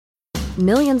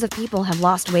Millions of people have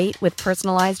lost weight with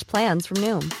personalized plans from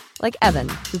Noom. Like Evan,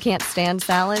 who can't stand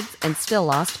salads and still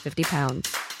lost 50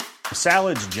 pounds.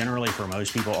 Salads generally for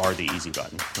most people are the easy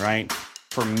button, right?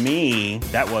 For me,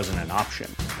 that wasn't an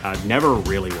option. I never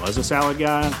really was a salad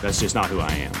guy. That's just not who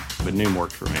I am. But Noom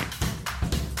worked for me.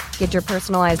 Get your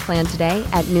personalized plan today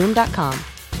at Noom.com.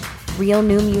 Real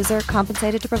Noom user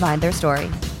compensated to provide their story.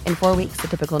 In 4 weeks, the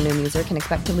typical Noom user can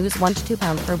expect to lose 1 to 2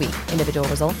 pounds per week. Individual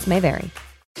results may vary.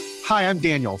 Hi, I'm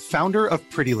Daniel, founder of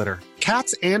Pretty Litter.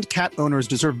 Cats and cat owners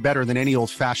deserve better than any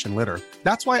old-fashioned litter.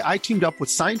 That's why I teamed up with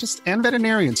scientists and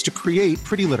veterinarians to create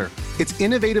Pretty Litter. Its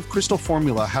innovative crystal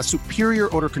formula has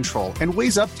superior odor control and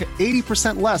weighs up to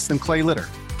 80% less than clay litter.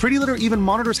 Pretty Litter even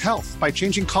monitors health by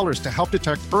changing colors to help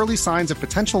detect early signs of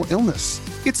potential illness.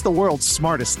 It's the world's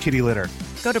smartest kitty litter.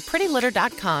 Go to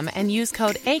prettylitter.com and use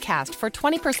code ACAST for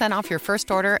 20% off your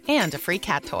first order and a free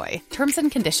cat toy. Terms and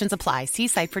conditions apply. See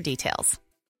site for details.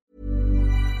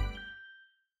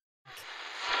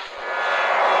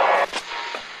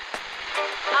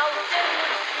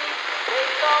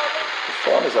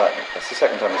 What phone is that? That's the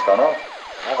second time it's gone off.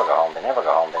 They never go home, they never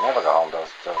go home, they never go home, those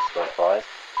boys.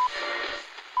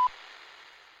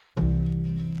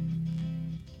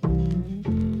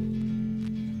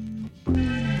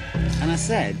 And I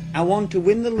said, I want to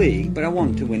win the league, but I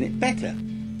want to win it better.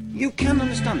 You can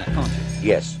understand that, can't you?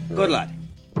 Yes. Good lad.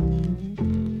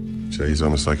 So he's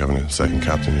almost like having a second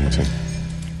captain in the team.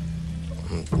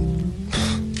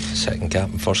 Second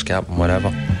captain, first captain,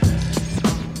 whatever.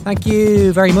 Thank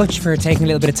you very much for taking a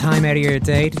little bit of time out of your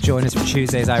day to join us for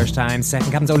Tuesday's Irish Times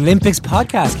Second Captain's Olympics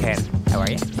podcast, Ken. How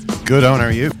are you? Good, Owen, how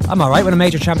are you? I'm alright. When a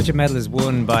major championship medal is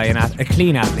won by a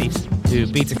clean athlete who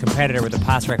beats a competitor with a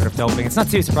past record of doping, it's not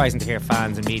too surprising to hear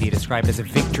fans and media describe it as a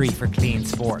victory for clean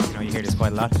sport. You know, you hear this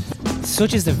quite a lot.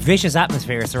 Such is the vicious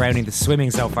atmosphere surrounding the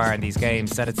swimming so far in these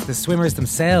games that it's the swimmers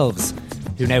themselves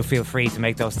who now feel free to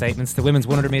make those statements. The women's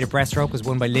 100 metre breaststroke was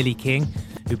won by Lily King,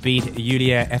 who beat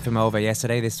Yulia Efimova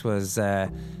yesterday. This was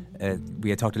we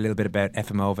had talked a little bit about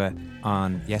Efimova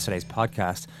on yesterday's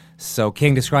podcast. So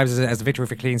King describes it as a victory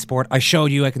for clean sport. I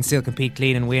showed you I can still compete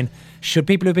clean and win. Should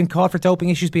people who've been caught for doping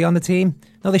issues be on the team?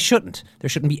 No, they shouldn't. There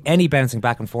shouldn't be any bouncing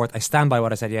back and forth. I stand by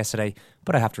what I said yesterday,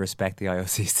 but I have to respect the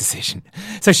IOC's decision.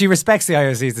 So she respects the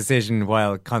IOC's decision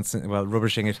while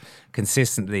rubbishing it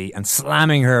consistently and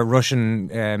slamming her Russian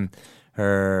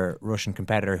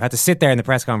competitor, who had to sit there in the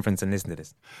press conference and listen to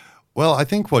this. Well, I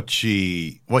think what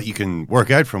you can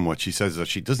work out from what she says is that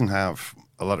she doesn't have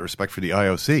a lot of respect for the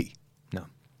IOC. No.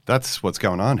 That's what's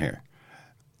going on here.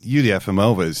 Yulia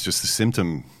Efimova is just a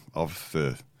symptom of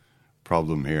the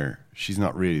problem here. She's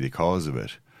not really the cause of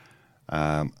it.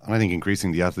 And I think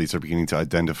increasingly the athletes are beginning to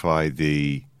identify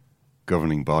the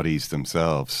governing bodies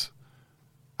themselves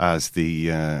as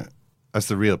the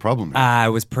real problem here. It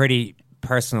was pretty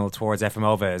personal towards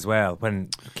Efimova as well. When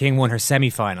King won her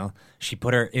semi-final, she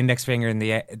put her index finger in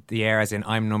the air as in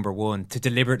I'm number one to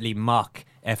deliberately mock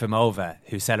Efimova,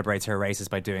 who celebrates her races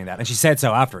by doing that. And she said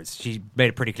so afterwards. She made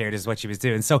it pretty clear this is what she was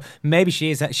doing. So maybe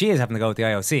she is having to go with the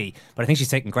IOC, but I think she's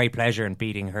taking great pleasure in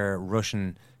beating her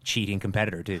Russian cheating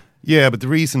competitor too. Yeah, but the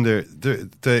reason there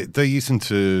used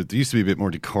to be a bit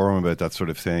more decorum about that sort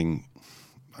of thing.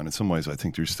 And in some ways, I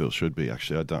think there still should be.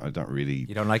 Actually, I don't really.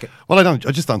 You don't like it? Well, I don't.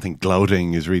 I just don't think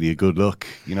gloating is really a good look.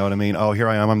 You know what I mean? Oh, here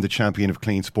I am. I'm the champion of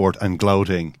clean sport and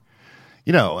gloating.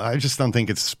 You know, I just don't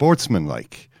think it's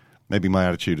sportsmanlike. Maybe my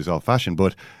attitude is old-fashioned,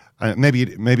 but maybe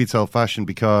it's old-fashioned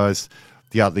because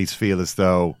the athletes feel as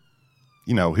though,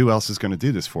 you know, who else is going to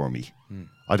do this for me?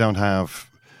 I don't have.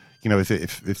 You know, if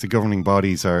the governing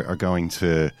bodies are going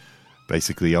to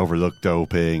basically overlook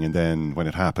doping, and then when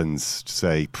it happens,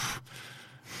 say.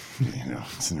 You know,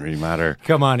 it doesn't really matter.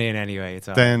 Come on in anyway. It's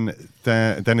all then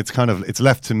it's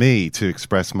left to me to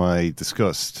express my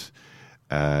disgust.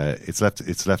 It's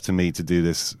left to me to do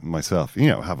this myself. You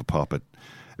know, have a pop at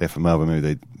Efimova.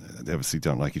 Maybe they obviously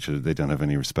don't like each other. They don't have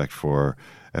any respect for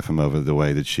Efimova the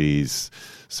way that she's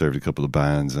served a couple of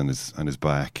bans on his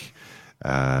back.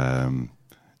 You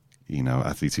know,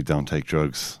 athletes who don't take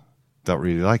drugs don't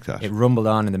really like that. It rumbled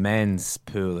on in the men's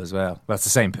pool as well. Well, it's the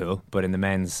same pool, but in the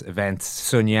men's event,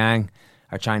 Sun Yang,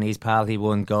 our Chinese pal, he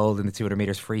won gold in the 200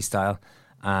 metres freestyle.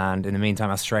 And in the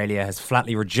meantime, Australia has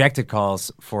flatly rejected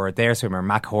calls for their swimmer,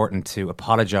 Mac Horton, to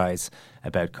apologise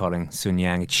about calling Sun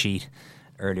Yang a cheat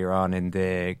earlier on in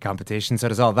the competition. So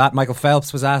there's all that. Michael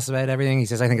Phelps was asked about everything. He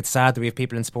says, I think it's sad that we have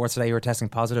people in sports today who are testing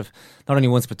positive, not only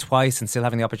once but twice, and still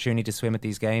having the opportunity to swim at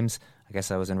these games. I guess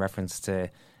that was in reference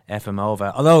to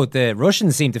Efimova. Although the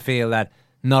Russians seem to feel that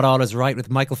not all is right with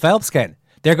Michael Phelps, Ken.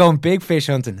 They're going big fish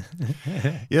hunting.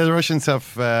 Yeah, the Russians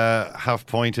have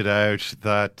pointed out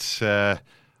that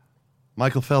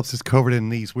Michael Phelps is covered in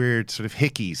these weird sort of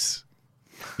hickeys.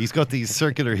 He's got these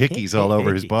circular hickeys all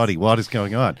over his body. What is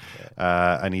going on?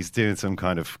 And he's doing some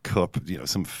kind of cup,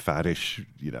 some faddish,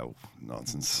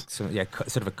 nonsense. So,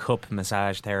 sort of a cup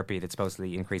massage therapy that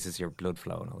supposedly increases your blood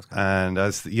flow and all this kind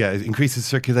of. It increases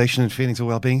circulation and feelings of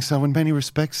well-being. So in many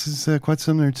respects is quite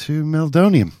similar to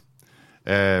meldonium.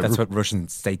 That's what Russian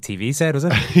state TV said, was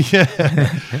it?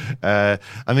 Yeah.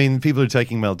 People are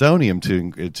taking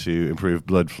meldonium to improve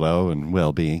blood flow and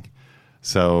well-being.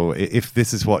 So if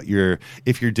this is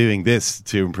if you're doing this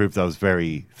to improve those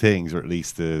very things, or at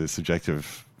least the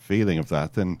subjective feeling of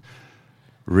that, then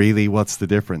really, what's the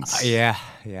difference? Yeah.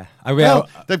 Well,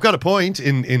 they've got a point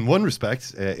in one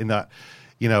respect, in that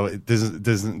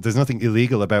there's nothing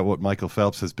illegal about what Michael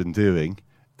Phelps has been doing.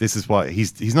 This is why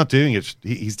he's not doing it.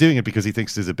 He's doing it because he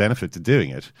thinks there's a benefit to doing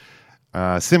it.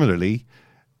 Similarly,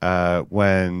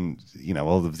 when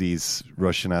all of these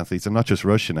Russian athletes, and not just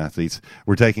Russian athletes,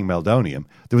 were taking meldonium,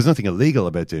 there was nothing illegal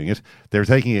about doing it. They were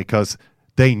taking it because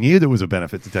they knew there was a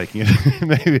benefit to taking it.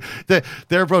 Maybe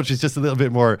their approach is just a little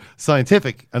bit more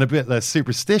scientific and a bit less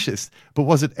superstitious. But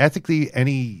was it ethically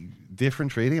any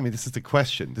different, really? I mean, this is the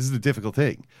question. This is the difficult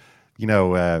thing.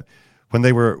 When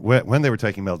they were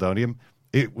taking meldonium,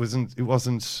 it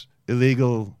wasn't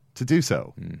illegal to do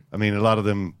so. I mean, a lot of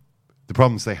them, the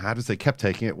problems they had was they kept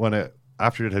taking it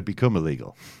after it had become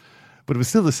illegal. But it was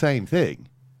still the same thing.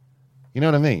 You know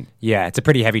what I mean? Yeah, it's a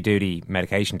pretty heavy-duty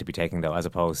medication to be taking, though, as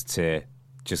opposed to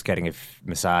just getting a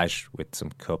massage with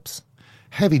some cups.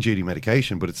 Heavy-duty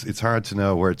medication, but it's hard to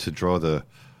know where to draw the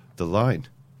line.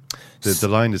 The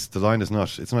line is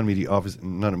not. It's not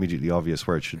immediately obvious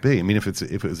where it should be. I mean, if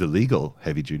it was illegal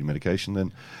heavy-duty medication,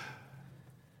 then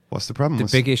what's the problem? The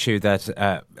big issue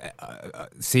that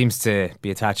seems to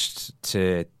be attached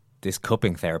to this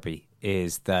cupping therapy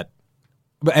is that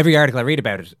every article I read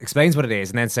about it explains what it is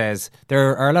and then says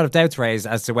there are a lot of doubts raised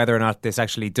as to whether or not this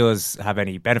actually does have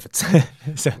any benefits.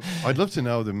 So I'd love to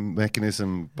know the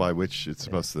mechanism by which it's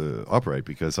supposed to operate,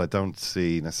 because I don't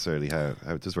see necessarily how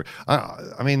it does work.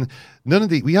 I mean,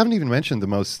 we haven't even mentioned the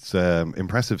most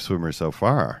impressive swimmer so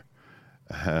far.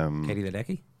 Katie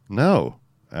Ledecky? No.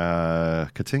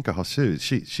 Katinka Hosszu.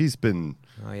 She's been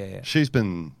she's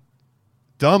been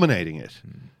dominating it.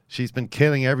 She's been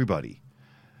killing everybody.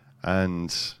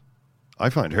 And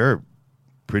I find her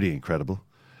pretty incredible.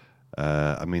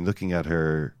 I mean, looking at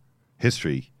her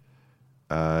history,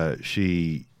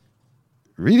 she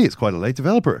really is quite a late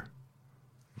developer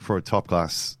for a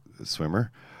top-class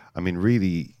swimmer. I mean,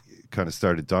 really kind of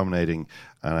started dominating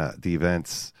the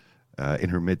events in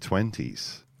her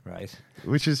mid-20s. Right.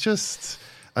 Which is just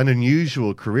an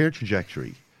unusual career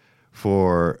trajectory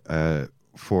for a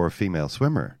female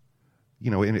swimmer.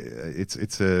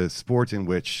 It's a sport in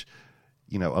which,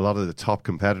 a lot of the top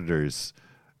competitors,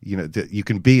 you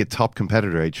can be a top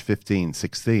competitor age 15,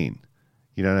 16.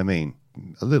 You know what I mean?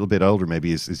 A little bit older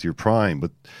maybe is your prime, but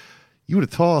you would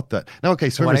have thought that. Now, okay,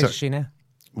 so what age is she now?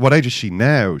 What age is she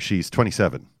now? She's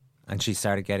 27. And she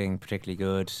started getting particularly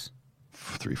good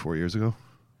 3-4 years ago.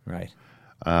 Right.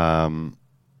 Her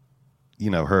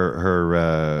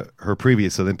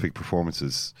previous Olympic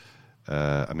performances,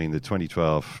 the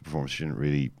 2012 performance, she didn't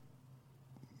really,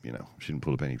 she didn't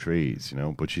pull up any trees,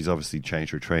 but she's obviously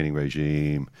changed her training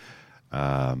regime.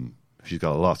 She's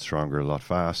got a lot stronger, a lot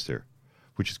faster,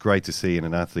 which is great to see in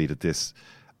an athlete at this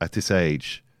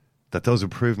age, that those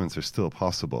improvements are still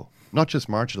possible. Not just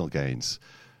marginal gains,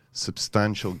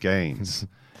 substantial gains.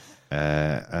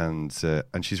 And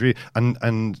she's really,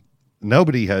 and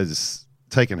nobody has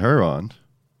taken her on,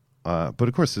 but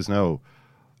of course there's no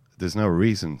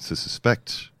reason to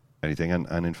suspect anything,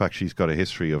 and in fact she's got a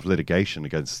history of litigation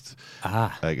against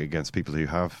people who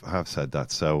have said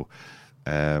that. So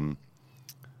now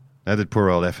that poor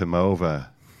old Efimova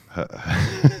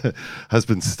has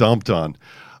been stomped on,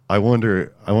 I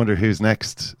wonder who's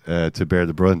next to bear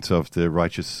the brunt of the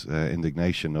righteous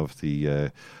indignation of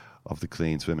the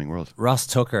clean swimming world. Ross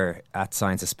Tucker at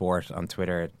Science of Sport on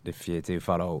Twitter, if you do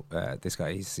follow this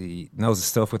guy, he knows his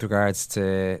stuff with regards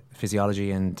to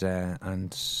physiology and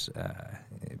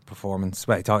performance.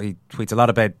 Well, he tweets a lot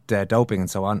about doping and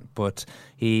so on, but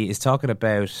he is talking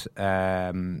about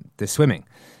the swimming.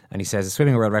 And he says the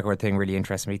swimming world record thing really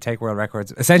interests me. Take world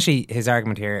records. Essentially, his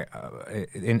argument here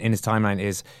in his timeline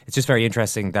is it's just very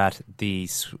interesting that the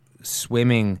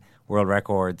swimming world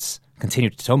records continue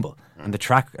to tumble and the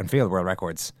track and field world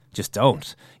records just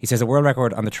don't. He says a world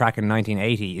record on the track in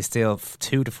 1980 is still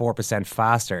 2 to 4%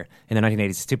 faster. In the 1980s,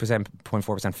 it's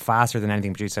 2.4% faster than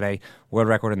anything produced today. World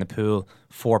record in the pool,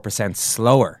 4%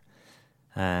 slower.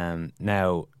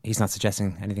 Now, he's not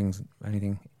suggesting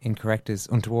anything incorrect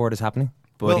untoward is happening.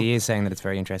 But he is saying that it's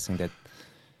very interesting that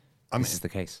this is the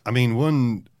case. I mean,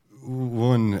 one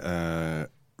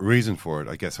reason for it,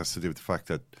 I guess, has to do with the fact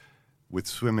that with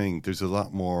swimming, there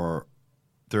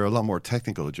are a lot more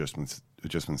technical adjustments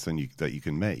that you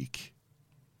can make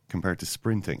compared to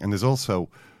sprinting. And there's also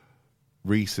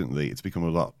recently it's become a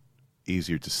lot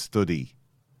easier to study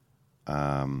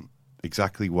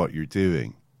exactly what you're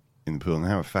doing in the pool and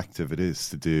how effective it is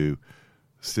to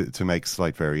make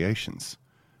slight variations.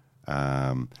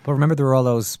 But remember, there were all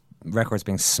those records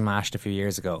being smashed a few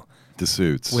years ago. The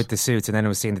suits. With the suits, and then it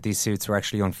was seen that these suits were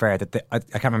actually unfair. That I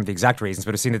can't remember the exact reasons, but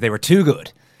it was seen that they were too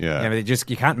good. Yeah,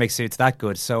 you can't make suits that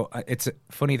good. So it's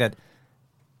funny that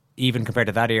even compared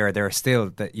to that era,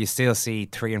 you still see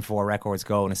 3 and 4 records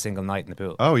go in a single night in the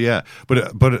pool. Oh yeah,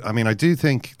 but I mean, I do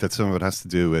think that some of it has to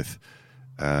do with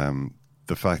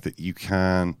the fact that you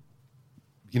can,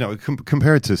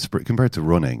 compared to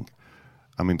running.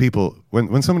 I mean, people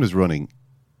when someone is running,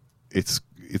 it's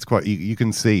quite you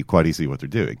can see quite easily what they're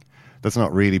doing. That's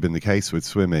not really been the case with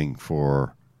swimming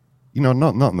for,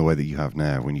 not in the way that you have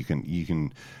now, when you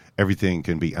can everything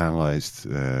can be analysed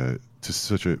to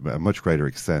such a much greater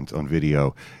extent on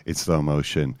video in slow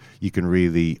motion. You can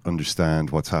really understand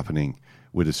what's happening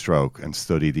with a stroke and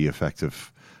study the effect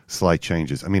of slight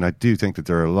changes. I mean, I do think that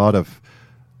there are a lot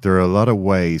of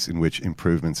ways in which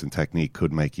improvements in technique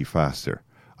could make you faster.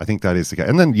 I think that is the case.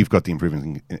 And then you've got the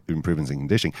improvements in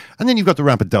conditioning. And then you've got the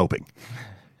rampant doping.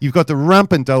 You've got the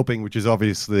rampant doping, which is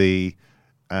obviously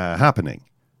happening.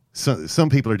 So, some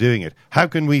people are doing it. How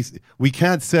can we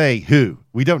can't say who.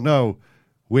 We don't know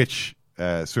which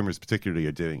swimmers particularly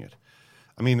are doing it.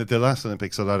 I mean, at the last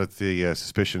Olympics, a lot of the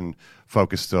suspicion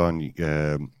focused on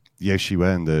Ye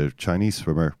Shiwen, the Chinese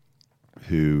swimmer,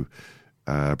 who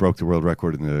broke the world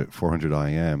record in the 400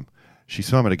 IM. She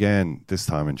swam it again this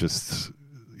time and just,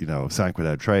 sank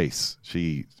without trace.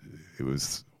 It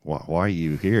was, why are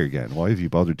you here again? Why have you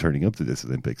bothered turning up to this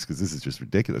Olympics? Because this is just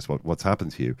ridiculous. What's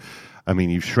happened to you? I mean,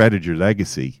 you've shredded your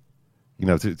legacy.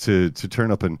 To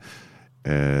turn up and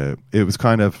it was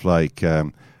kind of like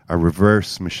a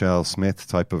reverse Michelle Smith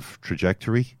type of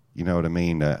trajectory. You know what I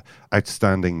mean?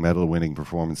 Outstanding medal-winning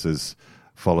performances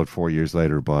followed 4 years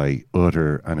later by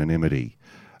utter anonymity.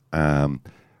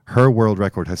 Her world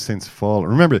record has since fallen.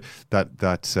 Remember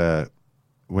that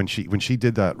when she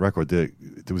did that record, there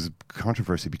was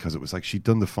controversy because it was like she'd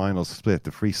done the final split,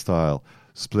 the freestyle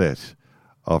split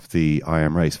of the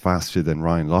IM race faster than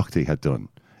Ryan Lochte had done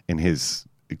in his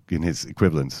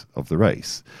equivalent of the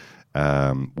race.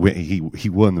 He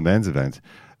won the men's event,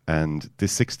 and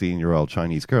this 16-year-old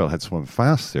Chinese girl had swum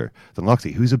faster than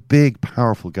Lochte, who's a big,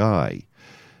 powerful guy,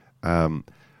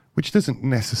 which doesn't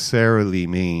necessarily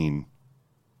mean,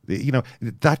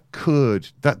 that's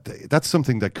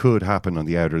something that could happen on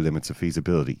the outer limits of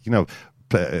feasibility.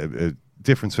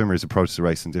 Different swimmers approach the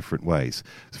race in different ways.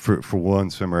 For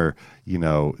one swimmer,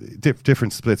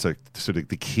 different splits are sort of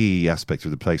the key aspect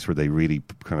of the place where they really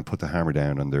kind of put the hammer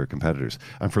down on their competitors.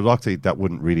 And for Lochte, that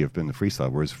wouldn't really have been the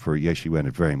freestyle, whereas for Ye Shiwen,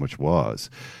 it very much was.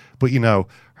 But,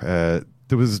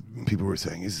 there was people were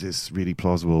saying, is this really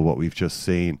plausible, what we've just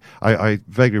seen? I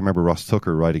vaguely remember Ross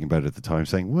Tucker writing about it at the time,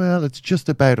 saying, well, it's just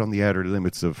about on the outer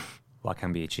limits of what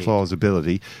can be achieved.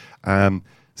 Plausibility.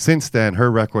 Since then,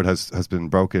 her record has been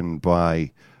broken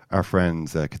by our friend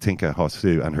Katinka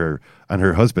Hosu and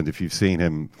her husband. If you've seen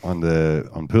him on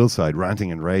poolside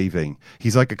ranting and raving,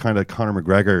 he's like a kind of Conor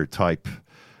McGregor type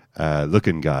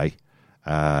looking guy,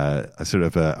 a sort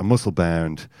of a muscle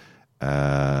bound,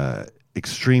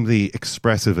 extremely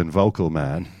expressive and vocal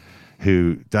man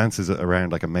who dances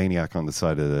around like a maniac on the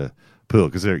side of the pool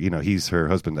because he's her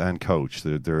husband and coach.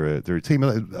 They're a team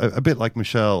a bit like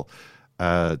Michelle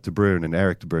De Bruyne and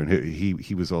Eric De Bruyne.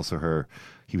 He was also her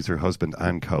husband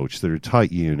and coach. They're a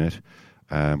tight unit.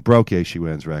 Broke Ye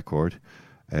Shiwen's record,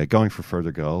 going for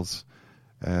further goals.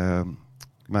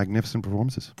 Magnificent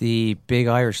performances. The big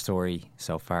Irish story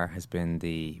so far has been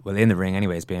in the ring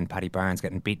anyway, has been Paddy Barnes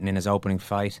getting beaten in his opening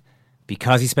fight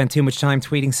because he spent too much time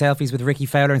tweeting selfies with Ricky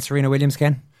Fowler and Serena Williams,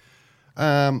 Ken?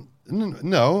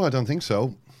 No, I don't think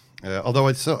so. Although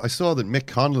I saw that Mick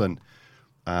Conlon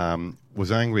was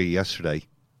angry yesterday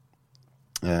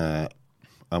and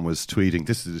was tweeting,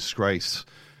 "This is a disgrace."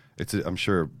 I'm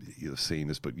sure you've seen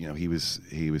this, but he was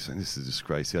saying this is a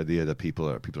disgrace. The idea that people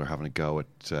are having a go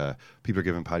at people are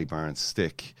giving Paddy Barnes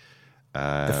stick.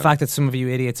 The fact that some of you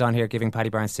idiots on here giving Paddy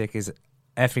Barnes stick is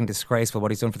effing disgraceful. What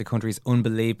he's done for the country is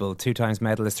unbelievable. 2 times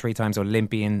medalist, 3 times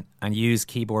Olympian, and use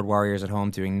keyboard warriors at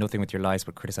home doing nothing with your lives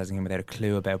but criticising him without a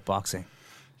clue about boxing.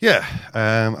 Yeah,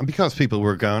 and because people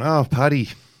were going, "Oh, Paddy,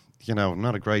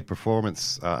 not a great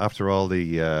performance after all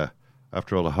the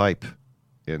hype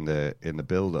in the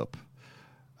build up,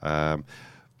 and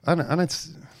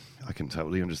it's, I can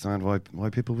totally understand why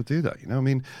people would do that. You know, I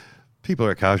mean, people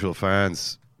are casual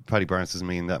fans. Paddy Barnes doesn't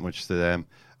mean that much to them,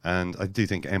 and I do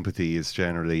think empathy is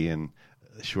generally in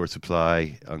short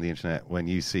supply on the internet when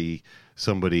you see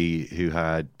somebody who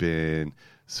had been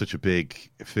such a big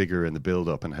figure in the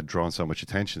build-up and had drawn so much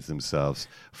attention to themselves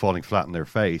falling flat on their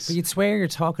face. But you'd swear you're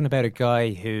talking about a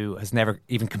guy who has never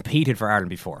even competed for Ireland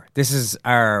before. This is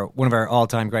one of our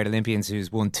all-time great Olympians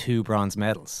who's won 2 bronze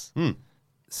medals.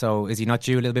 So is he not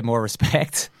due a little bit more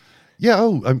respect?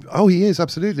 Yeah, he is,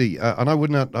 absolutely. And I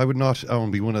would not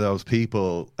be one of those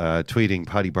people tweeting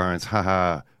Paddy Barnes,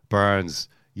 haha, Barnes,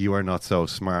 you are not so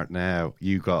smart now.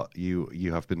 You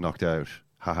have been knocked out.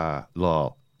 Haha,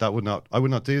 lol. I would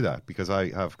not do that, because I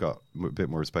have got a bit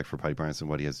more respect for Paddy Barnes and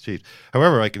what he has achieved.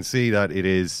 However, I can see that it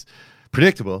is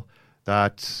predictable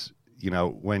that, you know,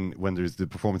 when there's the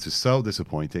performance is so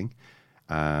disappointing,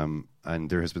 and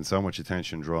there has been so much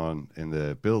attention drawn in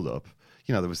the build-up.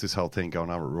 You know, there was this whole thing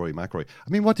going on with Rory McIlroy. I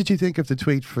mean, what did you think of the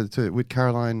tweet with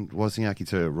Caroline Wozniacki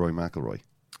to Rory McIlroy?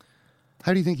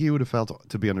 How do you think you would have felt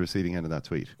to be on the receiving end of that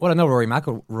tweet? Well, I know Rory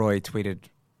McIlroy tweeted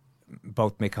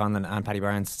both Mick Conlon and Paddy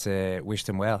Barnes to wish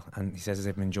them well, and he says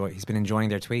he's been enjoying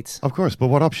their tweets. Of course, but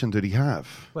what option did he have?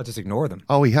 Well, just ignore them.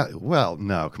 Oh,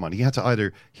 no, come on. He had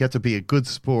to be a good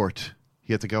sport.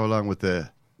 He had to go along with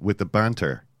the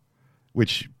banter,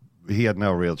 which he had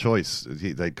no real choice.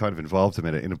 They kind of involved him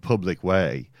in a public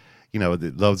way. You know,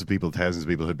 loads of people, thousands of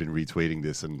people had been retweeting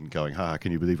this and going,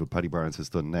 can you believe what Paddy Barnes has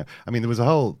done now? I mean, there was a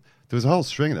whole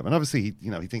string of them, and obviously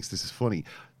he thinks this is funny.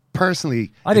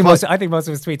 Personally, I think most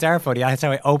of his tweets are funny. That's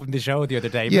how I opened the show the other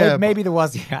day. Yeah, maybe the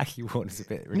Wozniacki one is a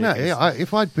bit ridiculous. No, yeah.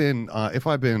 If I'd been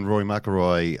Rory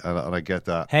McIlroy, and I get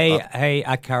that. Hey,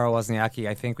 at Cara Wozniacki,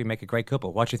 I think we make a great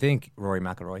couple. What do you think, Rory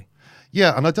McIlroy?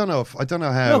 Yeah, and I don't know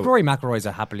how. Look, Rory McIlroy's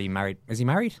a happily married. Is he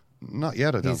married? Not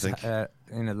yet, I don't think. He's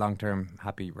in a long-term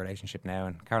happy relationship now,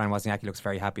 and Caroline Wozniacki looks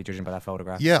very happy, judging by that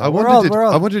photograph. Yeah, so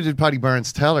I wondered did Paddy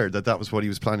Barnes tell her that was what he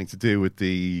was planning to do with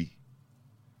the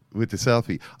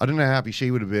selfie? I don't know how happy she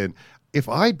would have been. If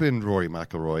I'd been Rory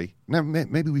McIlroy, now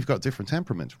maybe we've got different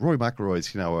temperament. Rory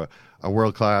McIlroy's, a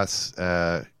world-class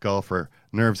golfer,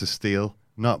 nerves of steel,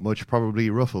 not much probably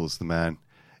ruffles the man.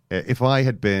 If I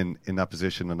had been in that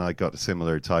position and I got a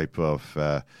similar type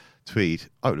of tweet,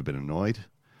 I would have been annoyed.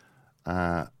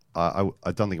 I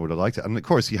don't think I would have liked it. And of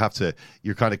course,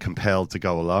 you're kind of compelled to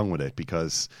go along with it,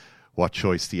 because what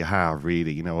choice do you have,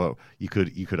 really? You know, you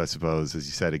could, I suppose, as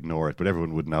you said, ignore it, but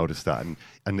everyone would notice that,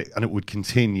 and it would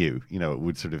continue. You know, it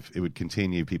would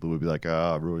continue. People would be like,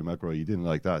 Rory McIlroy, you didn't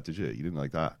like that, did you? You didn't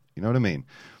like that. You know what I mean?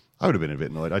 I would have been a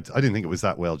bit annoyed. I didn't think it was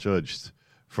that well judged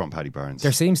from Paddy Barnes.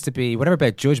 There seems to be, whatever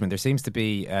about judgment, there seems to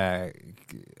be an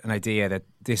idea that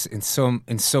this in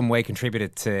some way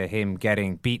contributed to him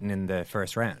getting beaten in the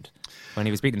first round. When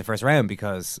he was beaten in the first round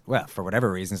because, well, for whatever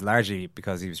reasons, largely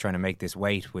because he was trying to make this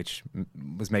weight, which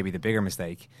was maybe the bigger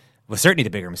mistake. Was certainly the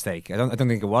bigger mistake. I don't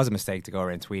think it was a mistake to go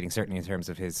around tweeting, certainly in terms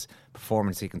of his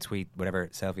performance. He can tweet whatever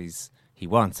selfies he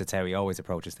wants. It's how he always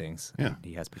approaches things. Yeah.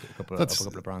 He has a couple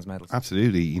of bronze medals.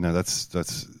 Absolutely. You know, that's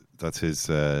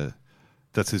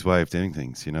his way of doing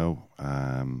things, you know.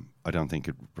 I don't think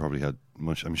it probably had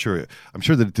much. I'm sure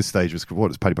that at this stage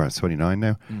was Paddy Barnes 29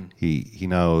 now. He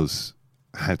knows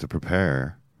how to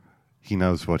prepare. He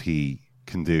knows what he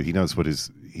can do. He knows what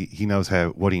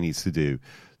he needs to do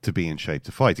to be in shape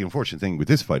to fight. The unfortunate thing with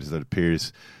this fight is that it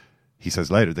appears, he says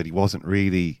later, that he wasn't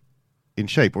really in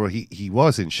shape, or he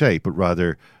was in shape, but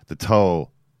rather the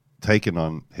toll taken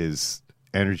on his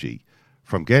energy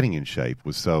from getting in shape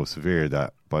was so severe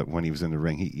that when he was in the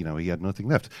ring, he had nothing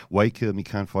left. Weight killed him. He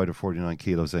can't fight at 49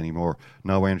 kilos anymore.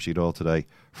 No energy at all today.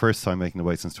 First time making the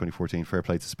weight since 2014. Fair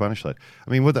play to Spanish lad.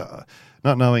 I mean,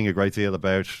 not knowing a great deal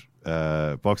about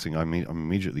boxing, I'm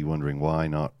immediately wondering why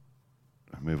not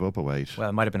move up a weight. Well,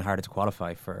 it might have been harder to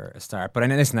qualify for a start. But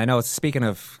listen, I know, speaking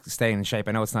of staying in shape,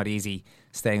 I know it's not easy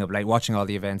staying up late, watching all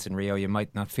the events in Rio. You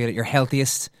might not feel at your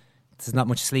healthiest. There's not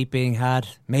much sleep being had.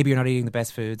 Maybe you're not eating the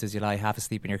best foods as you lie half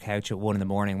asleep on your couch at 1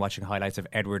 a.m. watching highlights of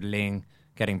Edward Ling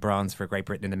getting bronze for Great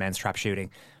Britain in the men's trap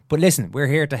shooting. But listen, we're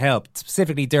here to help.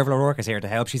 Specifically, Derval O'Rourke is here to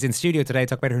help. She's in studio today to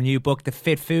talk about her new book, The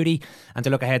Fit Foodie, and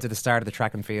to look ahead to the start of the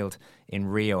track and field in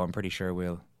Rio. I'm pretty sure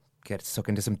we'll get stuck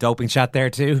into some doping chat there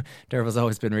too. Derval's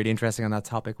always been really interesting on that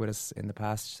topic with us in the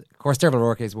past. Of course, Derval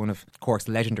O'Rourke is one of Cork's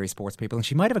legendary sports people, and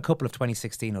she might have a couple of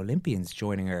 2016 Olympians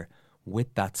joining her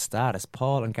with that status.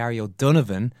 Paul and Gary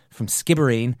O'Donovan from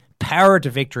Skibbereen powered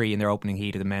to victory in their opening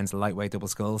heat of the men's lightweight double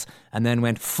sculls, and then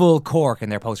went full Cork in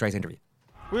their post-race interview.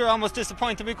 we were almost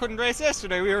disappointed we couldn't race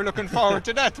yesterday. We were looking forward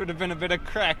to that. Would have been a bit of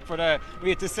crack, but we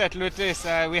had to settle with this.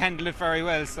 We handled it very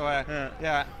well, so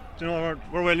yeah. You know,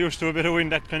 we're well used to a bit of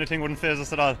wind. That kind of thing wouldn't faze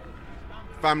us at all.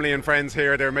 Family and friends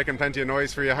here, they're making plenty of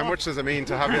noise for you. How much does it mean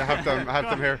to have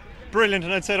them here? Brilliant,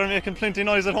 and I'd say they're making plenty of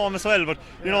noise at home as well. But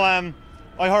you know,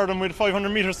 I heard them with 500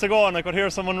 metres to go, and I could hear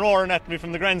someone roaring at me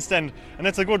from the grandstand, and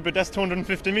that's a good bit. That's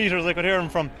 250 metres I could hear them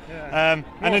from. Yeah.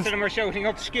 Most of them are shouting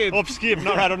up skip. Up skip,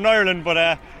 not rather in Ireland,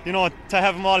 but you know, to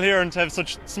have them all here and to have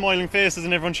such smiling faces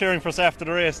and everyone cheering for us after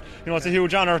the race, you know, it's a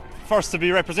huge honour first to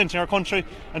be representing our country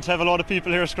and to have a lot of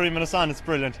people here screaming us on. It's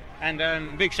brilliant.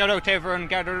 And big shout out to everyone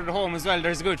gathered at home as well.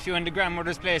 There's a good few in the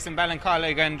grandmother's place in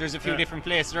Ballincollig, and there's a few different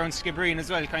places around Skibbereen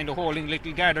as well, kind of holding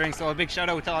little gatherings, so a big shout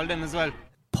out to all them as well.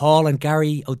 Paul and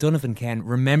Gary O'Donovan, Ken,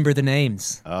 remember the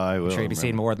names. I will. I'm sure you'll be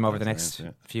seeing more of them over the next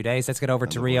few days. Let's get over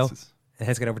to Rio.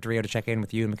 Let's get over to Rio to check in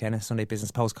with Ewan McKenna, Sunday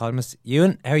Business Post columnist.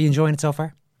 Ewan, how are you enjoying it so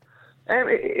far?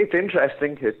 It's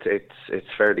interesting. It's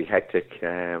fairly hectic.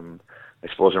 I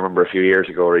suppose I remember a few years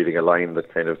ago reading a line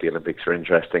that kind of the Olympics are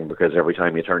interesting because every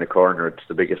time you turn a corner, it's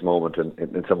the biggest moment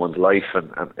in someone's life,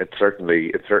 and it's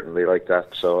certainly like that.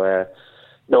 So.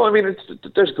 No, I mean,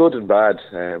 there's good and bad.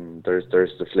 There's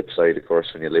the flip side, of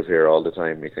course. When you live here all the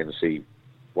time, you kind of see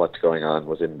what's going on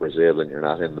within Brazil, and you're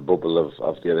not in the bubble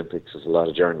of the Olympics, as a lot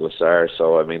of journalists are.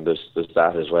 So, I mean, there's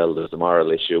that as well. There's the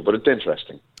moral issue, but it's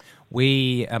interesting.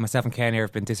 We, myself and Ken here,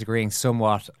 have been disagreeing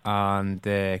somewhat on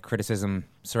the criticism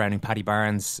surrounding Paddy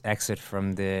Barnes' exit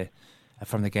from the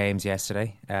games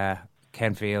yesterday.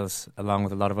 Ken feels, along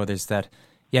with a lot of others, that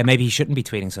maybe he shouldn't be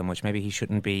tweeting so much. Maybe he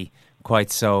shouldn't be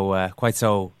quite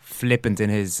so flippant in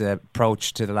his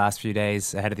approach to the last few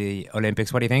days ahead of the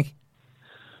Olympics. What do you think?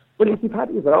 Well, you see,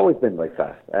 Paddy's always been like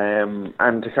that.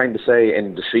 And to kind of say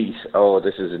in defeat,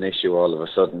 this is an issue all of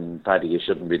a sudden, Paddy, you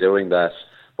shouldn't be doing that.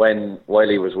 While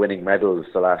he was winning medals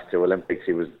the last two Olympics,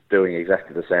 he was doing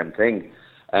exactly the same thing.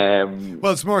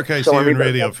 Well, it's more a case, Ewan,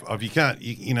 really, of you can't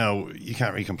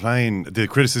really complain. The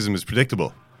criticism is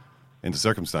predictable in the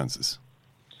circumstances.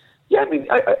 Yeah, I mean,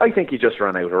 I think he just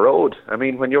ran out of road. I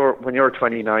mean, when you're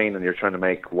 29 and you're trying to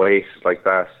make weight like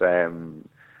that,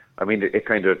 I mean, it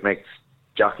kind of makes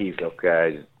jockeys look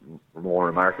more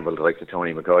remarkable, like the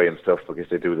Tony McCoy and stuff, because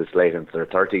they do this late into their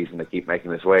 30s and they keep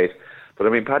making this weight. But I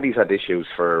mean, Paddy's had issues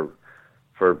for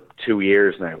 2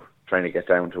 years now, trying to get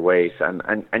down to weight,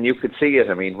 and you could see it.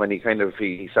 I mean, when he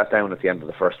sat down at the end of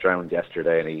the first round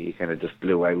yesterday, and he kind of just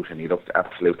blew out, and he looked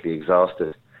absolutely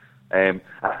exhausted. And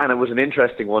it was an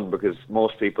interesting one because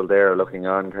most people there are looking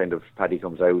on, kind of, Paddy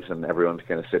comes out and everyone's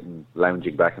kind of sitting,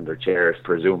 lounging back in their chairs,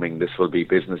 presuming this will be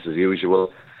business as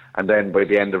usual. And then by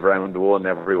the end of round one,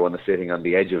 everyone is sitting on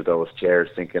the edge of those chairs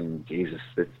thinking, Jesus,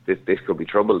 this could be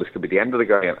trouble. This could be the end of the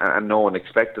guy. And no one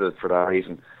expected it for that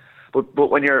reason. But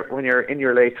when you're in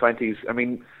your late 20s, I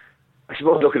mean, I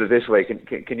suppose look at it this way.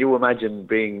 Can you imagine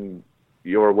being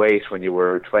your weight when you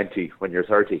were 20, when you're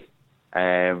 30?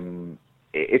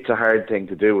 It's a hard thing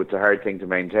to do. It's a hard thing to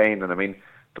maintain. And I mean,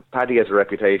 Paddy has a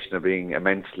reputation of being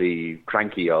immensely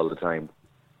cranky all the time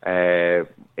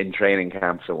in training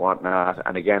camps and whatnot.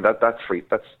 And again, that's free.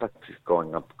 That's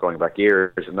going back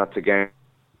years, and that's again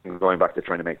going back to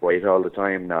trying to make weight all the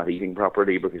time, not eating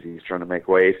properly because he's trying to make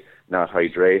weight, not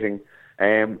hydrating,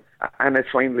 and it's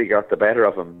finally got the better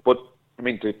of him. But I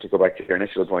mean, to go back to your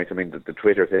initial point, I mean, the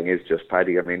Twitter thing is just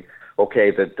Paddy. I mean,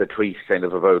 okay, the tweet kind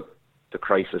of about the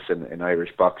crisis in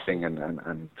Irish boxing and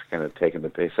kind of taking the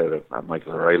piss out of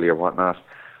Michael O'Reilly or whatnot.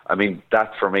 I mean,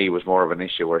 that for me was more of an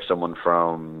issue where someone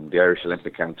from the Irish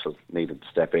Olympic Council needed to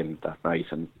step in that night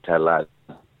and tell lads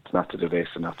not to do this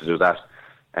and not to do that.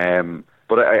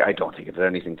 But I don't think it had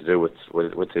anything to do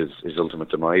with his ultimate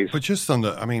demise. But just on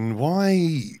the, I mean,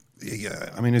 why? Yeah,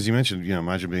 I mean, as you mentioned,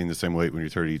 imagine being the same weight when you're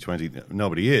 30, 20.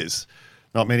 Nobody is.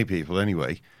 Not many people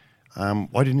anyway.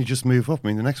 Why didn't he just move up? I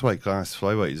mean, the next weight class,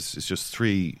 flyweight, is just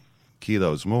 3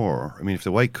 kilos more. I mean, if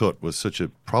the weight cut was such a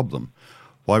problem,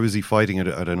 why was he fighting at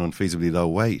an unfeasibly low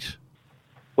weight?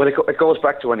 Well, it goes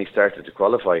back to when he started to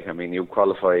qualify. I mean, you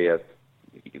qualify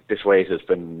this weight has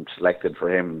been selected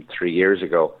for him 3 years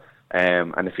ago.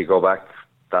 And if you go back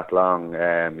that long,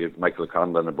 you had Michael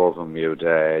Conlon above him, you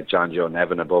had John Joe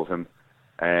Nevin above him.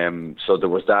 So there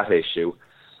was that issue.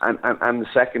 And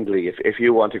secondly, if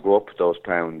you want to go up those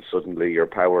pounds, suddenly your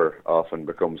power often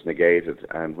becomes negated.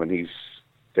 And when he's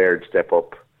dared step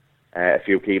up a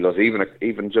few kilos,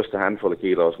 even just a handful of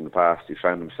kilos in the past, he's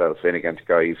found himself in against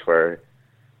guys where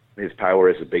his power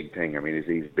is a big thing. I mean,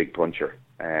 he's a big puncher.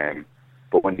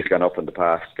 But when he's gone up in the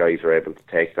past, guys are able to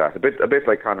take that. A bit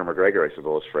like Conor McGregor, I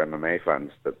suppose, for MMA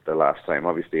fans, the last time.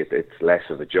 Obviously, it's less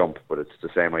of a jump, but it's the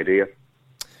same idea.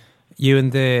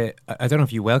 I don't know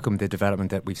if you welcome the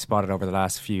development that we've spotted over the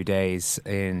last few days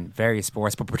in various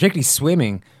sports, but particularly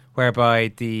swimming,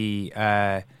 whereby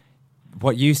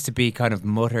what used to be kind of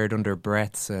muttered under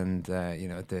breaths and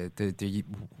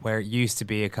where it used to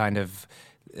be a kind of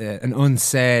an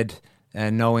unsaid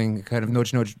knowing kind of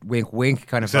nudge, wink, wink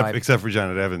kind of vibe. Except for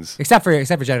Janet Evans. Except for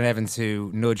Janet Evans,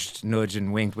 who nudged,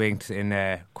 and winked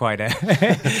in quite an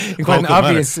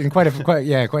obvious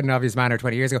manner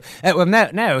 20 years ago. Well,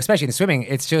 now, especially in the swimming,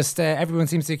 it's just everyone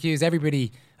seems to accuse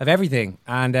everybody of everything,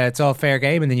 and it's all fair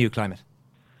game in the new climate.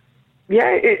 Yeah,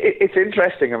 it's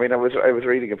interesting. I mean, I was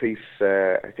reading a piece,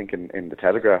 I think in the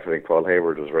Telegraph. I think Paul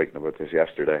Hayward was writing about this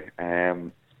yesterday.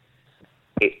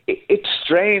 It's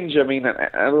strange. I mean,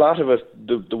 a lot of it,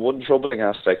 the one troubling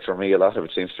aspect for me, a lot of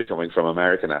it seems to be coming from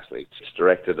American athletes. It's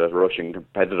directed at Russian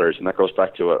competitors, and that goes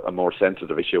back to a more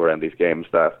sensitive issue around these games,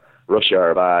 that Russia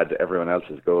are bad, everyone else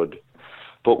is good.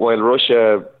 But while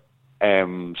Russia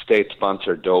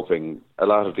state-sponsored doping, a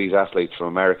lot of these athletes from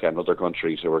America and other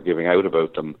countries who are giving out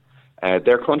about them,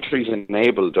 their countries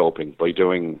enable doping by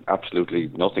doing absolutely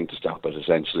nothing to stop it,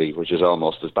 essentially, which is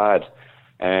almost as bad.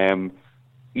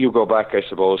 You go back, I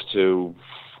suppose, to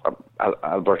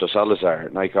Alberto Salazar,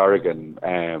 Nike Oregon.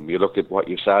 You look at what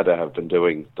USADA have been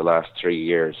doing the last 3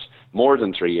 years, more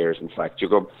than 3 years, in fact. You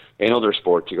go in other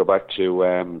sports. You go back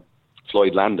to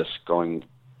Floyd Landis going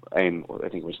in, I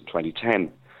think it was in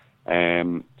 2010,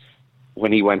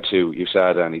 when he went to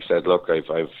USADA and he said, "Look,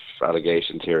 I've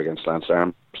allegations here against Lance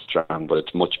Armstrong, but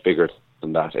it's much bigger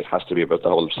than that. It has to be about the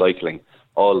whole of cycling."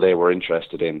 All they were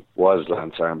interested in was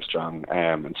Lance Armstrong,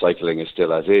 and cycling is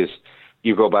still as is.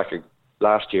 You go back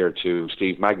last year to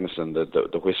Steve Magnuson,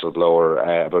 the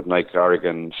whistleblower about Nike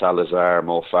Oregon, Salazar,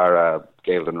 Mo Farah,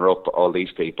 Galen Rupp, all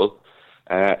these people.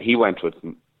 He went with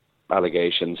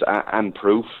allegations and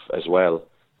proof as well,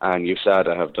 and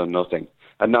USADA have done nothing.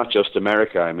 And not just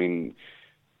America. I mean,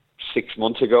 6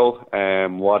 months ago,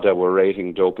 WADA were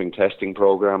rating doping testing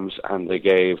programs, and they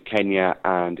gave Kenya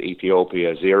and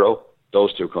Ethiopia 0.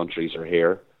 Those two countries are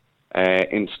here.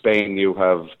 In Spain, you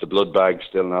have the blood bags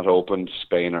still not opened.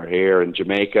 Spain are here. In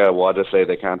Jamaica, WADA say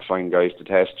they can't find guys to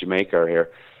test. Jamaica are here.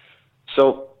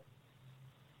 So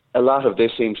a lot of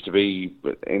this seems to be,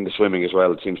 in the swimming as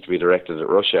well, it seems to be directed at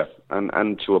Russia.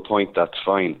 And to a point, that's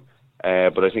fine.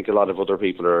 But I think a lot of other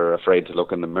people are afraid to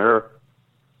look in the mirror.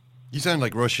 You sound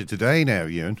like Russia Today now,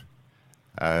 Ewan.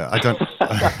 I don't.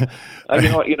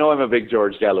 you know, I'm a big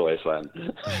George Galloway fan.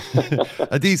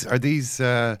 Are these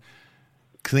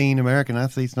clean American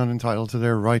athletes not entitled to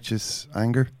their righteous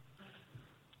anger?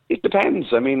 It depends.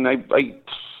 I mean,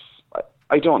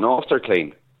 I don't know if they're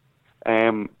clean,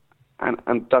 and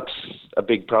that's a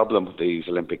big problem with these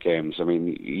Olympic Games. I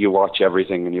mean, you watch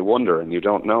everything and you wonder and you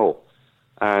don't know,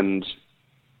 and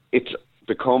it's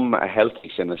become a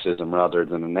healthy cynicism rather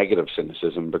than a negative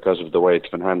cynicism because of the way it's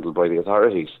been handled by the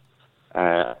authorities.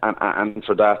 And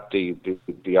for that, the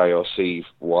IOC,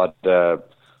 WADA,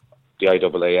 the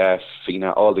IAAF,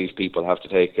 FINA, all these people have to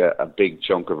take a big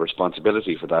chunk of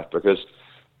responsibility for that, because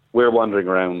we're wandering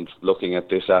around looking at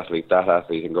this athlete, that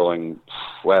athlete, and going,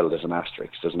 well, there's an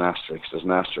asterisk, there's an asterisk, there's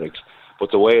an asterisk.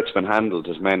 But the way it's been handled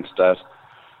has meant that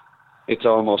it's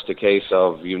almost a case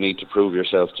of you need to prove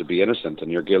yourself to be innocent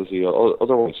and you're guilty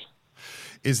otherwise.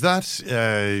 Is that,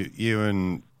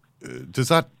 Ewan, does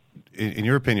that, in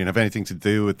your opinion, have anything to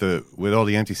do with all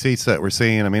the empty seats that we're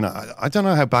seeing? I mean, I don't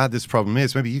know how bad this problem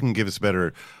is. Maybe you can give us a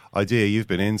better idea. You've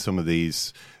been in some of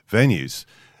these venues.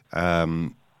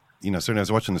 Certainly I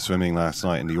was watching the swimming last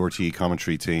night, and the RTE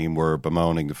commentary team were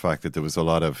bemoaning the fact that there was a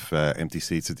lot of empty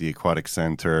seats at the aquatic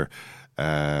centre.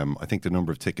 I think the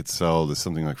number of tickets sold is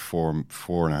something like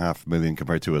 4.5 million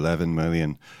compared to 11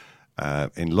 million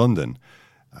in London.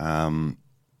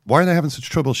 Why are they having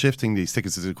such trouble shifting these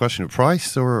tickets? Is it a question of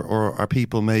price, or are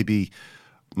people maybe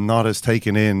not as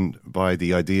taken in by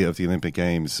the idea of the Olympic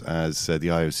Games as the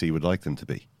IOC would like them to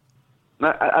be?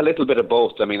 A little bit of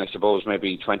both. I mean, I suppose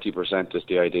maybe 20% is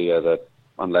the idea that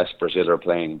unless Brazil are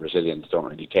playing, Brazilians don't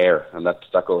really care, and that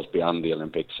goes beyond the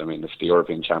Olympics. I mean, if the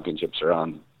European Championships are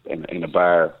on in a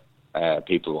bar,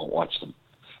 people won't watch them.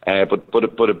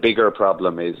 But a bigger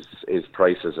problem is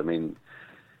prices. I mean,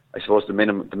 I suppose the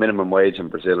minimum wage in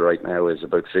Brazil right now is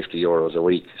about €50 a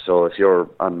week. So if you're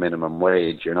on minimum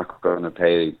wage, you're not going to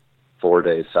pay 4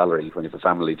 days' salary when you have a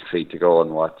family to feed to go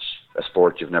and watch a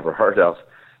sport you've never heard of.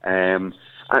 And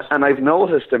I've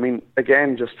noticed, I mean,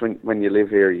 again, just when you live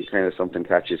here, you kind of something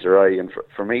catches your eye. And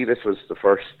for me, this was the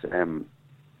first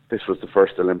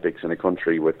Olympics in a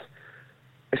country with,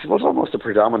 I suppose, almost a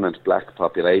predominant black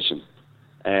population.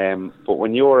 But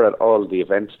when you're at all the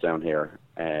events down here,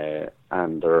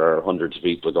 and there are hundreds of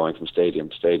people going from stadium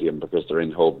to stadium because they're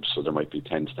in hubs, so there might be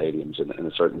 10 stadiums in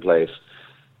a certain place.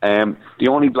 The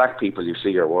only black people you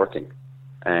see are working.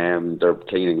 They're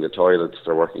cleaning the toilets,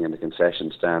 they're working in the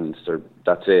concession stands,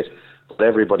 that's it. But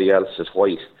everybody else is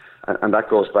white. And that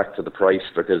goes back to the price,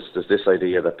 because there's this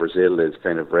idea that Brazil is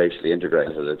kind of racially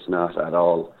integrated. It's not at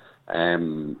all.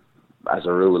 As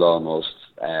a rule, almost,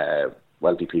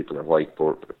 wealthy people are white,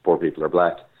 poor people are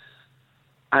black.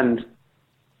 And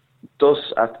thus,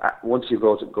 once you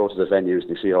go to the venues and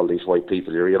you see all these white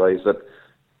people, you realise that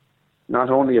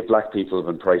not only have black people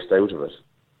been priced out of it,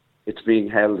 it's being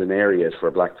held in areas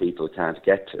where black people can't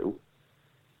get to.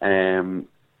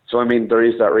 So, I mean, there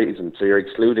is that reason. So you're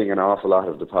excluding an awful lot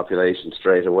of the population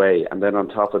straight away. And then on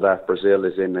top of that, Brazil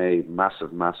is in a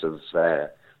massive,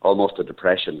 almost a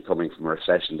depression coming from a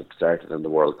recession that started in the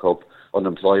World Cup.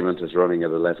 Unemployment is running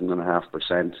at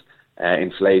 11.5%.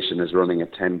 Inflation is running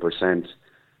at 10%.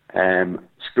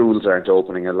 Schools aren't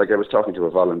opening. And like, I was talking to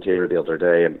a volunteer the other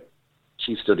day, and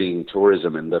she's studying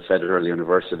tourism in the Federal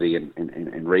University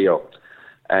in Rio.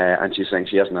 And she's saying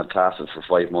she hasn't had classes for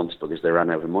 5 months because they ran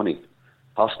out of money.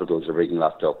 Hospitals are being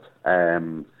locked up.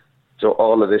 So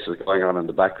all of this is going on in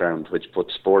the background, which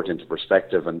puts sport into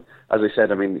perspective. And as I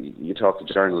said, I mean, you talk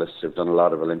to journalists who've done a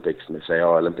lot of Olympics and they say,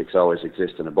 Olympics always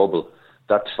exist in a bubble.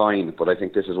 That's fine, but I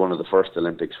think this is one of the first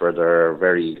Olympics where there are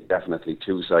very definitely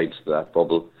two sides to that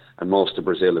bubble, and most of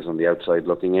Brazil is on the outside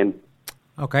looking in.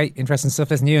 Okay, interesting stuff.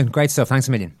 Listen, Ewan, great stuff. Thanks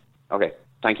a million. Okay,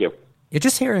 thank you. You're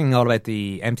just hearing all about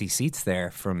the empty seats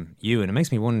there from you, and it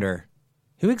makes me wonder,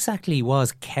 who exactly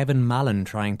was Kevin Mallon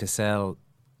trying to sell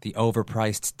the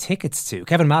overpriced tickets to?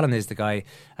 Kevin Mallon is the guy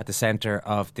at the centre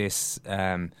of this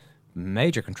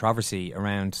major controversy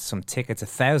around some tickets.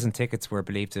 1,000 tickets were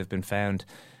believed to have been found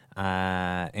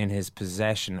in his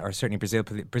possession, or certainly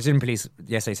Brazilian police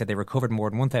yesterday said they recovered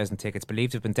more than 1,000 tickets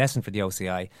believed to have been destined for the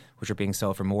OCI, which are being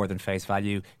sold for more than face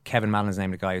value. Kevin Mallon's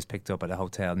named the guy who's picked up at a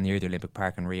hotel near the Olympic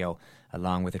Park in Rio,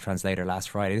 along with a translator last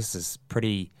Friday. This is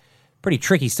pretty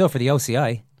tricky stuff for the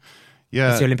OCI. Yeah,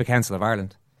 it's the Olympic Council of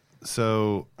Ireland.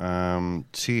 So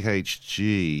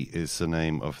THG is the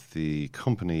name of the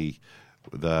company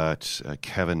that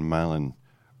Kevin Mallon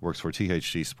works for,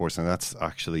 THG Sports, and that's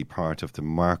actually part of the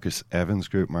Marcus Evans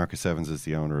group. Marcus Evans is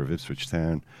the owner of Ipswich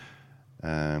Town.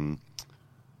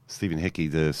 Stephen Hickey,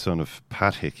 the son of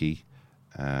Pat Hickey,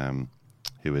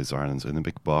 who is Ireland's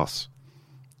Olympic boss,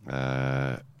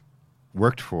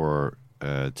 worked for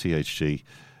THG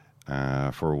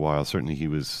for a while. Certainly he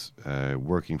was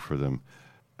working for them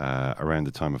around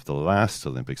the time of the last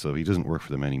Olympics, so he doesn't work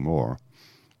for them anymore.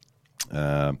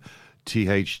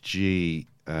 THG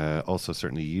also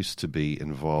certainly used to be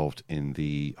involved in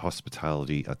the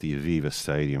hospitality at the Aviva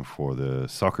Stadium for the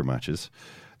soccer matches.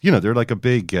 You know, they're like a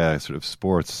big sort of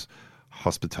sports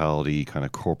hospitality, kind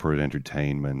of corporate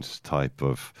entertainment type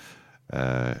of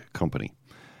company.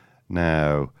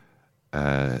 Now,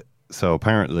 so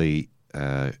apparently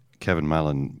Kevin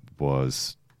Mallon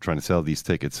was trying to sell these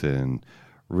tickets in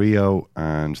Rio,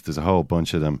 and there's a whole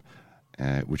bunch of them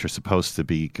which are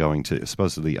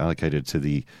supposedly allocated to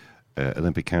the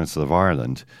Olympic Council of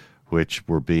Ireland, which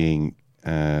were being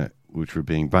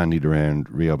bandied around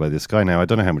Rio by this guy. Now, I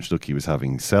don't know how much luck he was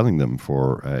having selling them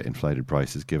for inflated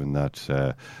prices, given that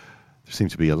there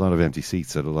seemed to be a lot of empty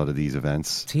seats at a lot of these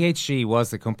events. THG was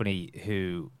the company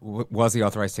who was the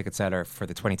authorised ticket seller for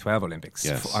the 2012 Olympics,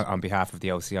 yes, on behalf of the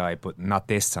OCI, but not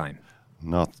this time.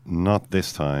 Not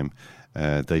this time.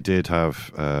 They did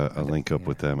have a link up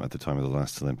with them at the time of the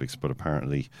last Olympics, but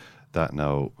apparently that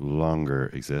no longer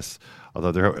exists.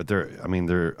 Although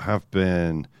there have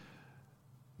been,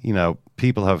 you know,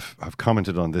 people have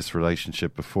commented on this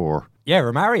relationship before. Yeah,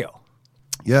 Romario.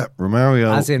 Yeah,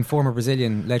 Romario. As in former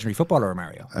Brazilian legendary footballer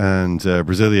Romario. And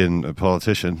Brazilian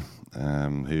politician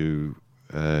who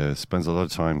spends a lot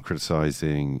of time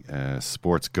criticising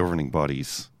sports governing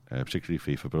bodies, particularly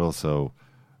FIFA, but also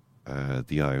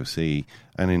the IOC.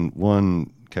 And in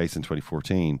one case in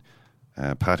 2014,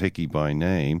 Pat Hickey by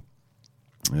name,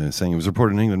 saying it was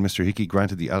reported in England, Mr. Hickey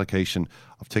granted the allocation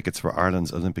of tickets for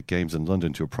Ireland's Olympic Games in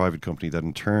London to a private company that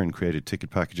in turn created ticket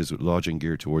packages with lodging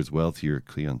geared towards wealthier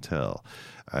clientele.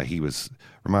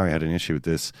 Romario had an issue with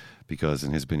this because,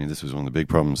 in his opinion, this was one of the big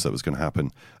problems that was going to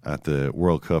happen at the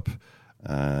World Cup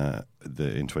in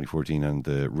 2014 and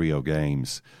the Rio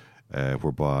Games,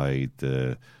 whereby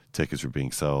the tickets were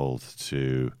being sold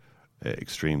to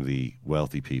extremely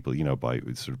wealthy people, you know, by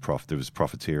sort of there was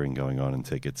profiteering going on in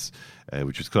tickets,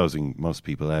 which was closing most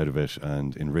people out of it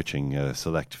and enriching a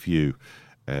select few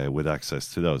with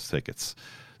access to those tickets.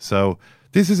 So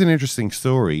this is an interesting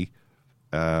story.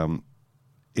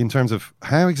 in terms of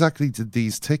how exactly did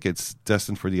these tickets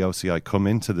destined for the OCI come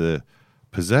into the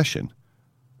possession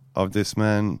of this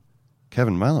man,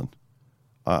 Kevin Mallon?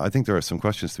 I think there are some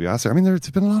questions to be asked there. I mean, there are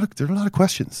a lot of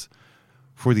questions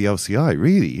for the OCI,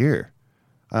 really, here.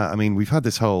 I mean, we've had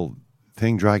this whole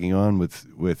thing dragging on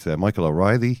with Michael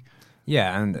O'Reilly.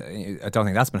 Yeah, and I don't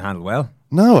think that's been handled well.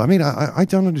 No, I mean, I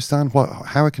don't understand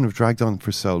how it can have dragged on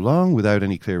for so long without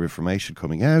any clear information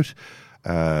coming out.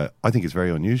 I think it's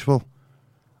very unusual.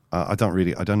 I don't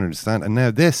understand. And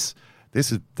now this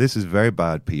is very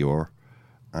bad PR,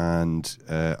 and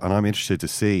I'm interested to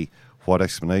see what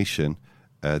explanation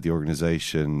the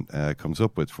organisation comes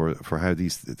up with for how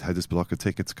this block of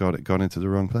tickets got into the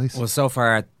wrong place. Well, so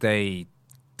far they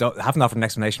haven't offered an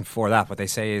explanation for that. What they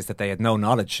say is that they had no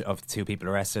knowledge of the two people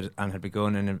arrested and had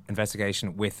begun an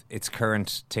investigation with its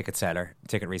current ticket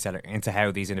reseller into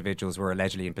how these individuals were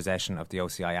allegedly in possession of the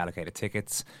OCI allocated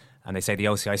tickets. And they say the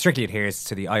OCI strictly adheres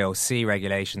to the IOC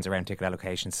regulations around ticket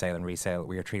allocation, sale and resale.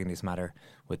 We are treating this matter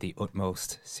with the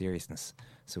utmost seriousness.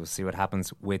 So we'll see what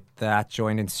happens with that.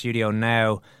 Joined in studio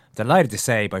now, delighted to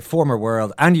say, by former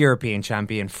world and European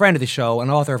champion, friend of the show and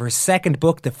author of her second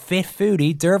book, The Fit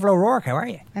Foodie, Derval O'Rourke. How are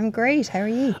you? I'm great. How are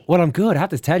you? Well, I'm good. I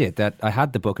have to tell you that I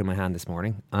had the book in my hand this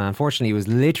morning. Unfortunately, it was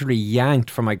literally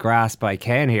yanked from my grasp by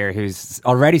Ken here, who's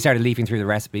already started leafing through the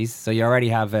recipes. So you already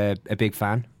have a big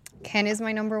fan. Ken is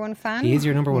my number one fan. He is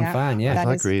your number one fan, yeah. I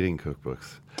like reading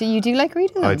cookbooks. Do you like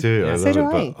reading them? I do. Yeah. I so love do it.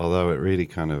 I. But although it really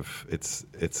kind of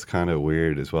it's kind of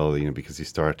weird as well, because you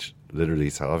start literally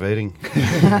salivating,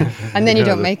 and then you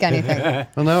don't make anything.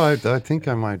 Well, no, I think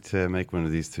I might make one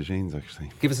of these tagines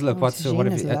actually. Give us a look. What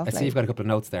have you? I see you've got a couple of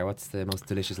notes there. What's the most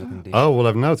delicious looking dish? Oh well,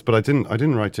 I've notes, but I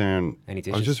didn't write down any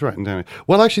dishes. I was just writing down.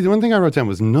 Well, actually, the one thing I wrote down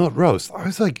was nut roast. I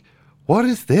was like, what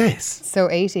is this? So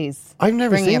 80s. I've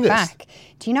never bringing seen it this. Back.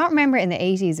 Do you not remember in the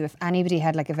 80s if anybody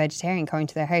had like a vegetarian coming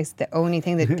to their house, the only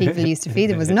thing that people used to feed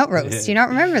them was nut roast? Do you not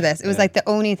remember this? It was like the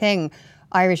only thing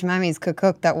Irish mammies could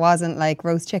cook that wasn't like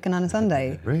roast chicken on a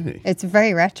Sunday. Really? It's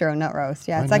very retro nut roast.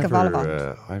 Yeah, it's like a vol au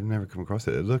vent. I've never come across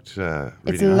it. It looked really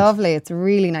It's nice. lovely. It's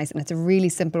really nice, and it's a really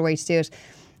simple way to do it.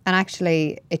 And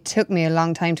actually, it took me a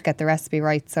long time to get the recipe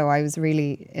right. So I was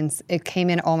really, it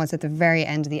came in almost at the very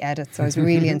end of the edit. So I was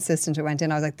really insistent it went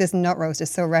in. I was like, this nut roast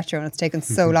is so retro and it's taken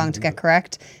so long to get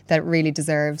correct that it really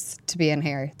deserves to be in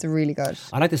here. It's really good.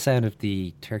 I like the sound of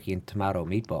the turkey and tomato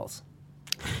meatballs.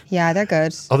 Yeah, they're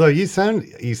good. Although you sound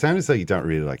as though you don't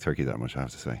really like turkey that much, I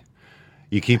have to say.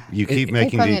 You keep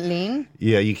making it lean.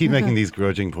 Yeah, you keep making these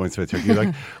grudging points about turkey. You're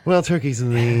like, well, turkey's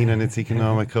lean and it's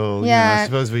economical. Yeah. I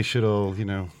suppose we should all,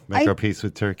 make our peace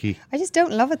with turkey. I just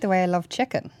don't love it the way I love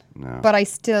chicken. No. But I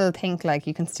still think like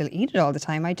you can still eat it all the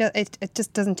time. It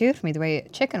just doesn't do it for me the way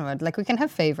chicken would. Like we can have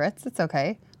favourites. It's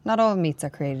okay. Not all meats are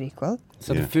created equal.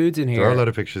 So the foods in here. There are a lot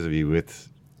of pictures of you with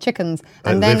chickens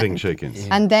and then living chickens,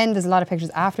 and then there's a lot of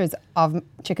pictures afterwards of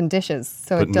chicken dishes.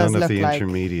 So but it does none of look the like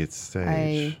intermediate stage.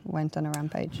 I went on a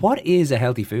rampage. What is a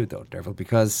healthy food though, Derval?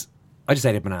 Because I just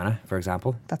ate a banana, for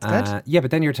example. That's good. Yeah,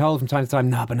 but then you're told from time to time,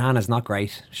 no, banana's not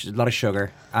great. A lot of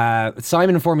sugar.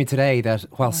 Simon informed me today that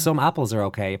while some apples are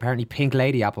okay, apparently pink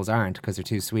lady apples aren't because they're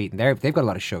too sweet and they've got a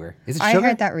lot of sugar. Is it sugar? I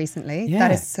heard that recently. Yeah.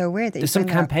 That is so weird. There's some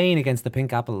campaign against the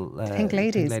pink apple. Pink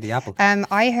ladies. Pink lady apple.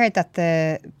 I heard that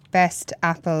the best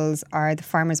apples are the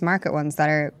farmers market ones that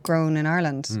are grown in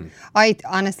Ireland. I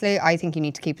think you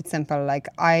need to keep it simple. Like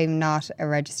I'm not a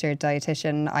registered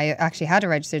dietitian. I actually had a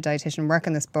registered dietitian work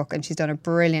on this book and she's done a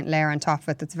brilliant layer on top of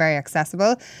it that's very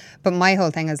accessible. But my whole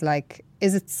thing is like,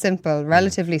 is it simple,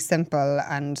 relatively simple,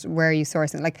 and where are you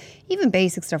sourcing? Like even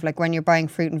basic stuff, like when you're buying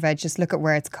fruit and veg, just look at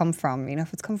where it's come from.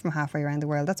 If it's come from halfway around the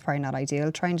world, that's probably not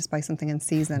ideal. Try and just buy something in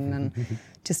season and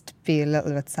just be a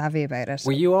little bit savvy about it.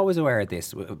 Were you always aware of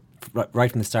this?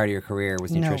 Right from the start of your career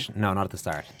was nutrition? No, not at the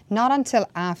start. Not until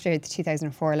after the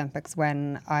 2004 Olympics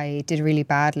when I did really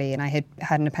badly and I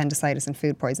had an appendicitis and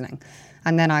food poisoning.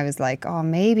 And then I was like, oh,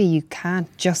 maybe you can't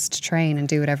just train and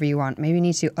do whatever you want. Maybe you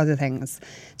need to do other things.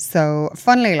 So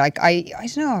funnily, like, I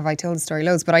don't know if I told the story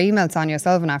loads, but I emailed Sonia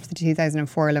Sullivan after the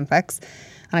 2004 Olympics.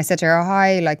 And I said to her, oh,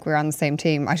 hi, like, we're on the same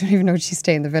team. I don't even know, did she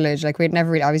stay in the village? Like, we'd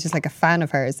never really, I was just like a fan of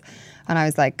hers. And I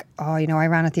was like, oh, I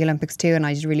ran at the Olympics too and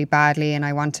I did really badly and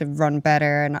I want to run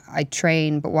better and I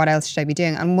train, but what else should I be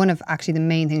doing? And one of actually the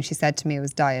main things she said to me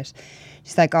was diet.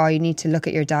 She's like, oh, you need to look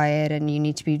at your diet and you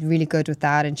need to be really good with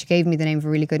that. And she gave me the name of a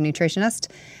really good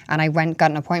nutritionist. And I got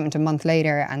an appointment a month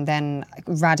later and then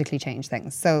radically changed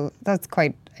things. So that's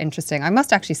quite interesting. I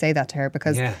must actually say that to her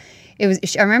because I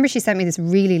remember she sent me this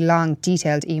really long,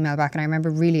 detailed email back and I remember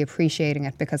really appreciating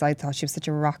it because I thought she was such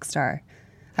a rock star.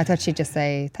 I thought she'd just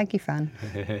say, thank you, Fan.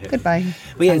 Goodbye.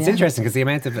 Well, yeah, it's Tanya. interesting because the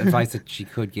amount of advice that she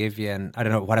could give you, and I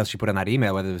don't know what else she put on that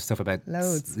email, whether it was stuff about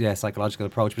Loads. psychological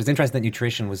approach, but it's interesting that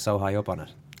nutrition was so high up on it.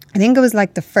 I think it was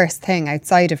like the first thing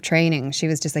outside of training. She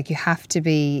was just like, you have to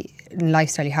be, in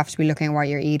lifestyle, you have to be looking at what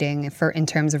you're eating in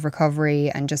terms of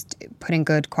recovery and just putting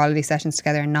good quality sessions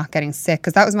together and not getting sick.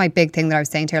 Because that was my big thing that I was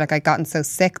saying to her. Like, I'd gotten so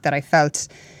sick that I felt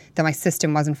that my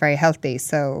system wasn't very healthy.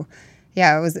 So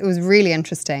yeah, it was really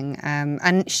interesting.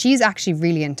 And she's actually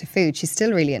really into food. She's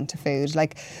still really into food.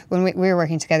 Like when we were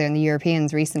working together in the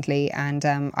Europeans recently, and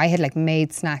I had like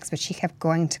made snacks, but she kept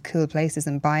going to cool places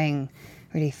and buying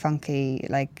really funky,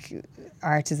 like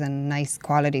artisan, nice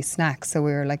quality snacks. So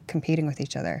we were like competing with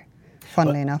each other,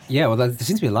 funnily enough. Yeah, well, there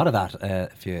seems to be a lot of that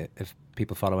if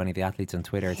people follow any of the athletes on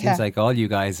Twitter. It seems like all you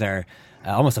guys are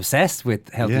almost obsessed with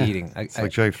healthy eating. It's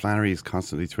like Jerry Flannery's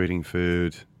constantly tweeting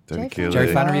food.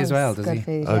 Jerry Flannery as well, does he?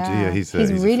 Food, he's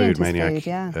really a food into maniac. Food,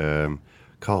 yeah.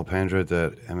 Carl Pendra,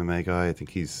 the MMA guy, I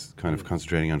think he's kind of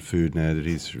concentrating on food now that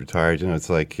he's retired. You know, it's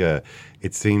like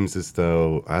it seems as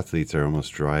though athletes are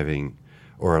almost driving,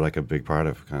 or like a big part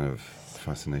of kind of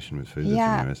fascination with food.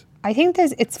 Yeah, I think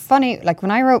it's funny, like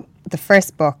when I wrote the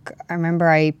first book, I remember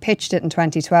I pitched it in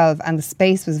 2012 and the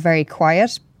space was very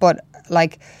quiet, but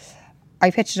like I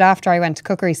pitched it after I went to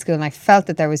cookery school and I felt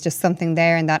that there was just something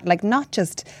there in that, like not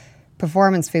just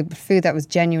performance food, but food that was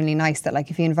genuinely nice, that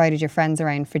like if you invited your friends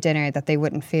around for dinner that they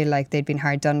wouldn't feel like they'd been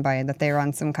hard done by and that they were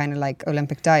on some kind of like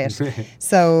Olympic diet.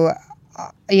 So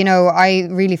you know, I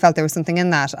really felt there was something in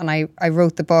that, and I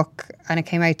wrote the book and it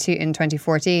came out in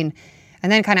 2014.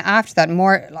 And then kind of after that,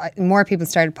 more people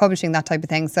started publishing that type of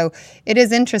thing. So it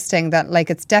is interesting that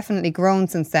like it's definitely grown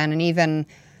since then, and even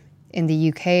in the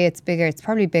UK it's bigger. It's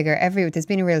probably bigger everywhere. There's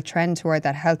been a real trend toward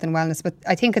that health and wellness. But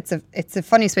I think it's a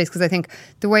funny space because I think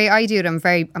the way I do it,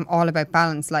 I'm all about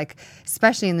balance. Like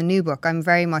especially in the new book, I'm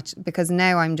very much, because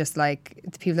now I'm just like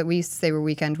the people that we used to say were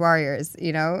weekend warriors.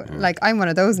 You know, like I'm one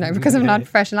of those now because I'm not a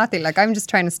professional athlete. Like I'm just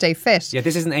trying to stay fit. Yeah,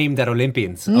 this isn't aimed at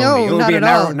Olympians. No, only. It would not be at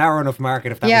a all. narrow enough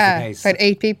market if that was the case. About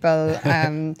 8 people,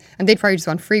 and they'd probably just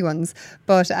want free ones.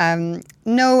 But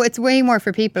no, it's way more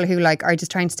for people who like are just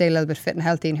trying to stay a little bit fit and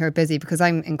healthy and who are busy, because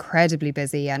I'm incredibly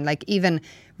busy, and like even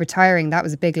retiring, that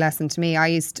was a big lesson to me.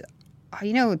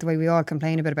 You know, the way we all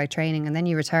complain a bit about training, and then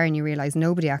you retire and you realise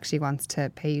nobody actually wants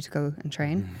to pay you to go and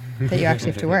train, that you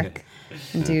actually have to work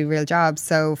and do real jobs.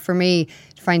 So for me,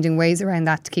 finding ways around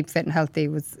that to keep fit and healthy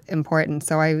was important.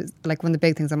 So I was like, one of the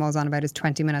big things I'm always on about is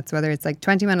 20 minutes, whether it's like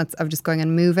 20 minutes of just going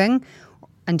and moving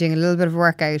and doing a little bit of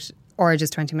workout, or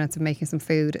just 20 minutes of making some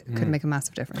food could make a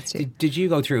massive difference too. Did you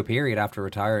go through a period after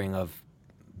retiring of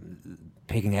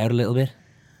pigging out a little bit?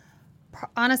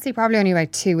 Honestly, probably only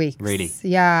about 2 weeks. Really?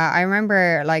 Yeah, I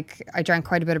remember like I drank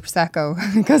quite a bit of Prosecco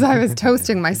because I was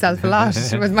toasting myself a lot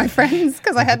with my friends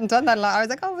because I hadn't done that a lot. I was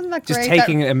like, oh, wasn't that just great? Just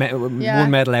taking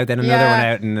one medal out, then another one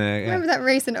out. And remember that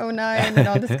race in 2009 and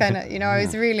all this kind of, you know, I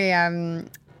was really,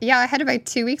 I had about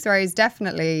 2 weeks where I was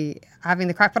definitely having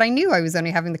the crack, but I knew I was only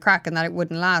having the crack and that it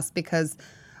wouldn't last, because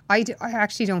I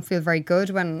actually don't feel very good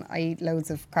when I eat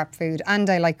loads of crap food, and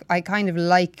I kind of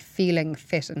like feeling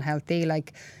fit and healthy.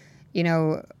 Like, you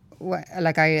know,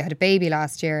 like I had a baby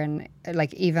last year, and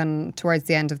like even towards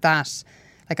the end of that,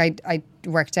 like I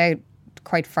worked out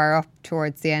quite far up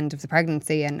towards the end of the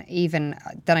pregnancy, and even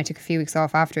then I took a few weeks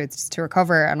off afterwards just to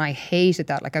recover, and I hated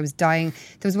that. Like I was dying.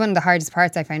 That was one of the hardest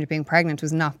parts I found of being pregnant,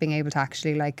 was not being able to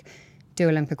actually like do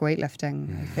Olympic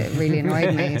weightlifting. It really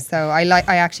annoyed me. So I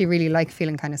actually really like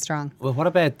feeling kind of strong. Well, what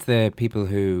about the people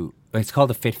who, it's called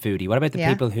the fit foodie, what about the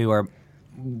people who are,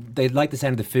 they like the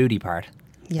sound of the foodie part?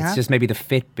 Yeah. It's just maybe the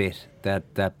fit bit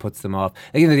that puts them off.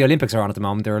 You know, the Olympics are on at the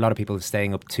moment. There are a lot of people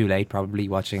staying up too late, probably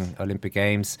watching Olympic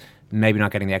Games, maybe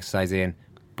not getting the exercise in,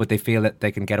 but they feel that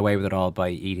they can get away with it all by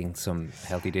eating some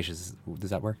healthy dishes.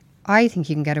 Does that work? I think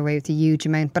you can get away with a huge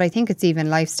amount, but I think it's even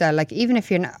lifestyle. Like even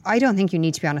if you're not, I don't think you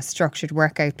need to be on a structured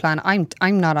workout plan.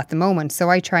 I'm not at the moment,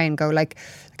 so I try and go like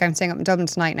I'm staying up in Dublin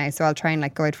tonight now, so I'll try and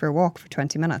like go out for a walk for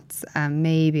 20 minutes.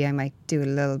 Maybe I might do a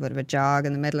little bit of a jog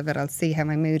in the middle of it. I'll see how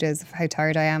my mood is, how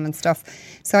tired I am and stuff.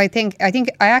 So I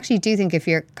actually do think if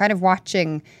you're kind of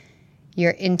watching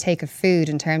your intake of food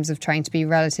in terms of trying to be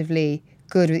relatively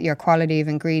good with your quality of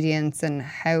ingredients and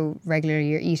how regularly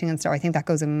you're eating and stuff, I think that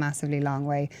goes a massively long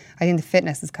way. I think the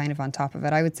fitness is kind of on top of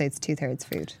it. I would say it's 2/3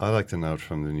 food. I like the note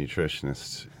from the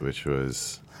nutritionist, which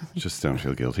was just don't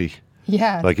feel guilty.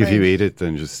 Yeah. Like if you eat it,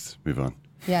 then just move on.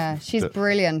 Yeah, she's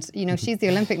brilliant. You know, she's the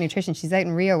Olympic nutrition. She's out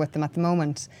in Rio with them at the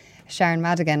moment, Sharon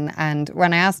Madigan. And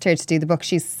when I asked her to do the book,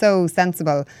 she's so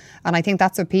sensible. And I think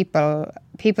that's what people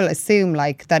assume,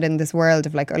 like that in this world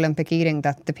of like Olympic eating,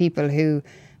 that the people who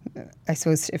I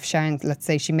suppose if Sharon, let's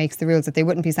say she makes the rules, that they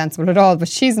wouldn't be sensible at all, but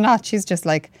she's not. She's just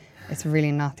like, it's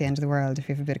really not the end of the world if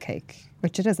you have a bit of cake,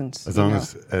 which it isn't. As long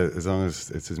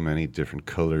as it's as many different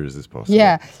colours as possible.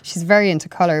 Yeah, she's very into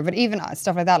colour, but even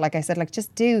stuff like that, like I said, like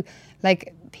just do,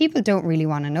 like people don't really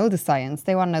want to know the science,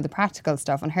 they want to know the practical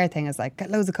stuff, and her thing is like, get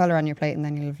loads of colour on your plate and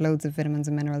then you'll have loads of vitamins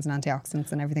and minerals and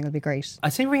antioxidants and everything will be great.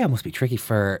 I'd say Rio must be tricky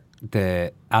for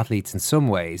the athletes in some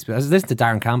ways, but I was listening to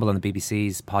Darren Campbell on the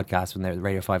BBC's podcast when they were at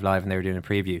Radio 5 Live and they were doing a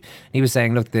preview, and he was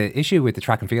saying, look, the issue with the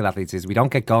track and field athletes is we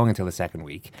don't get going until the second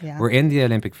week. Yeah. We're in the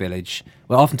Olympic Village.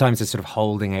 Well, oftentimes there's sort of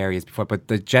holding areas before,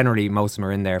 but generally most of them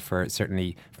are in there for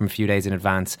certainly from a few days in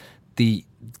advance. The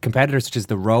competitors such as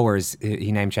the rowers,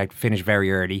 he name-checked, finish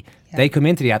very early. Yeah. They come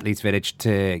into the athletes' village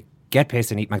to get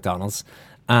pissed and eat McDonald's,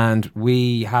 and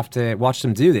we have to watch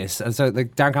them do this. And so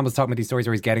like Darren Campbell's talking about these stories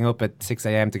where he's getting up at 6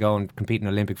 a.m. to go and compete in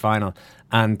an Olympic final,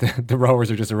 and the rowers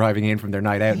are just arriving in from their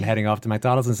night out and heading off to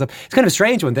McDonald's and stuff. It's kind of a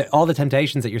strange one that all the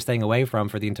temptations that you're staying away from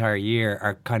for the entire year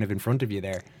are kind of in front of you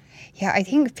there. Yeah, I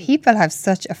think people have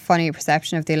such a funny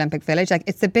perception of the Olympic Village. Like,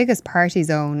 it's the biggest party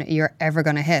zone you're ever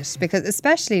going to hit, because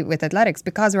especially with athletics,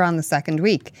 because we're on the second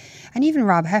week. And even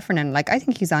Rob Heffernan, like, I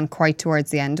think he's on quite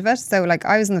towards the end of it. So, like,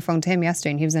 I was on the phone to him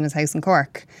yesterday and he was in his house in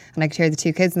Cork, and I could hear the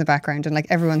two kids in the background, and like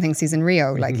everyone thinks he's in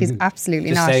Rio. Like, he's absolutely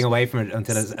just not. Staying away from it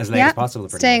until as late as possible.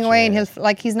 Staying much, away, yeah.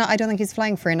 and he's not. I don't think he's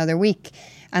flying for another week.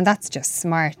 And that's just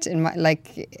smart.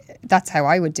 That's how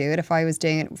I would do it if I was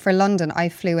doing it. For London, I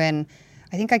flew in.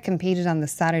 I think I competed on the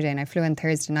Saturday and I flew in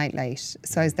Thursday night late.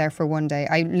 So I was there for one day.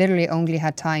 I literally only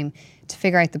had time to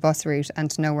figure out the bus route and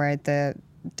to know where the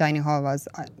dining hall was.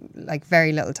 Like,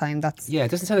 very little time. Yeah,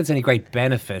 it doesn't sound like there's any great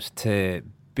benefit to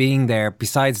being there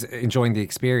besides enjoying the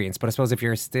experience. But I suppose if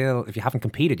you haven't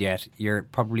competed yet, you're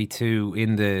probably too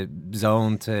in the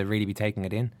zone to really be taking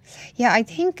it in. Yeah, I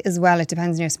think as well it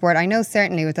depends on your sport. I know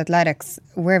certainly with athletics,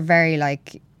 we're very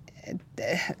like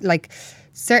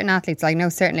certain athletes, I know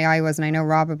certainly I was, and I know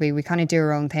Rob would be, we kind of do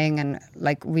our own thing, and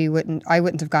like I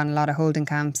wouldn't have gone a lot of holding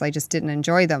camps. I just didn't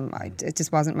enjoy them. It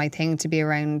just wasn't my thing to be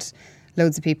around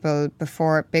loads of people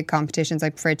before big competitions. I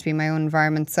preferred to be in my own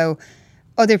environment. So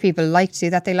other people like to do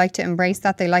that. They like to embrace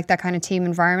that. They like that kind of team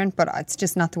environment, but it's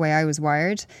just not the way I was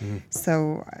wired.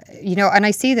 So, and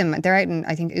I see them, they're out in,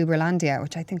 I think, Uberlandia,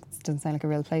 which I think doesn't sound like a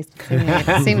real place.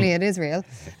 Seemingly it is real.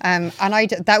 And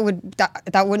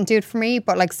that wouldn't do it for me,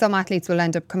 but like some athletes will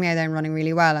end up coming out there and running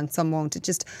really well and some won't.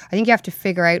 I think you have to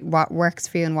figure out what works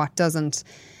for you and what doesn't.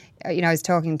 I was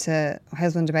talking to my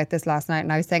husband about this last night,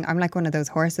 and I was saying I'm like one of those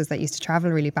horses that used to travel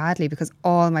really badly because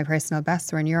all my personal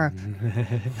bests were in Europe.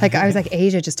 Like, I was like,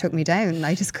 Asia just took me down.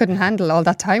 I just couldn't handle all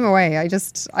that time away.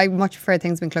 I much prefer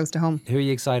things being close to home. Who are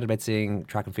you excited about seeing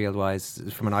track and field wise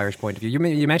from an Irish point of view?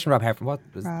 You mentioned Rob Heffernan.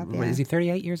 Is he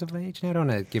 38 years of age now? I don't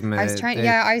want to give him I was trying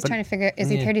to figure, is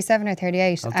he 37 or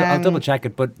 38? I'll double check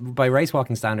it, but by race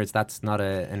walking standards, that's not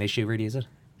an issue really, is it?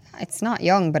 It's not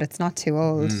young, but it's not too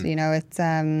old. It's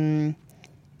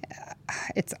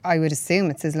I would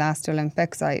assume it's his last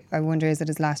Olympics. I wonder, is it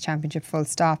his last championship full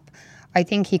stop? I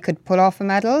think he could pull off a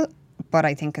medal, but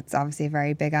I think it's obviously a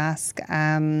very big ask.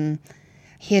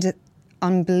 He had an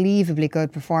unbelievably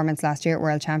good performance last year at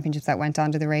World Championships that went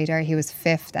under the radar. He was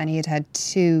 5th and he had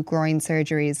 2 groin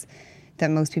surgeries that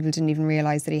most people didn't even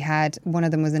realise that he had. One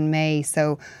of them was in May,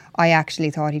 so I actually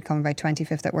thought he'd come about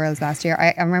 25th at Worlds last year.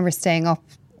 I remember staying up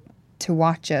to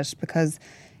watch it because,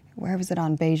 where was it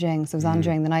on? Beijing. So it was on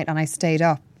during the night and I stayed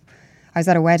up. I was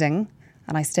at a wedding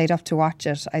and I stayed up to watch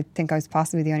it. I think I was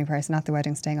possibly the only person at the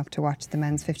wedding staying up to watch the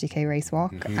men's 50k race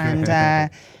walk. And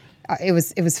it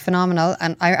was phenomenal.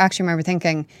 And I actually remember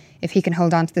thinking, if he can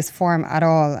hold on to this form at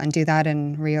all and do that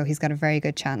in Rio, he's got a very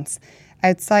good chance.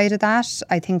 Outside of that,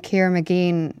 I think Ciara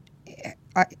McGean,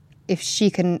 if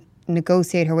she can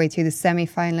negotiate her way through the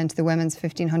semi-final into the women's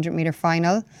 1500 metre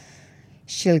final,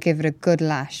 she'll give it a good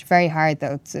lash. Very hard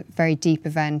though. It's a very deep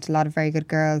event. A lot of very good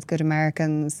girls, good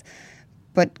Americans.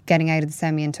 But getting out of the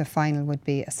semi into a final would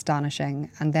be astonishing.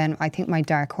 And then I think my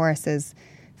dark horse is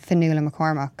Fionnuala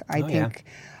McCormack.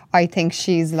 I think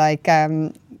she's like,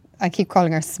 I keep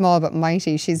calling her small but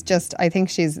mighty. I think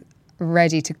she's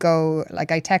ready to go.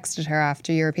 Like, I texted her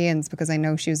after Europeans because I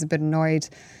know she was a bit annoyed,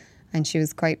 and she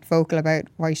was quite vocal about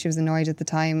why she was annoyed at the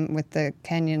time with the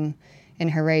Kenyan in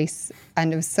her race,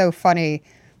 and it was so funny.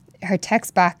 Her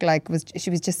text back she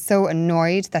was just so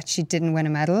annoyed that she didn't win a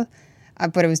medal,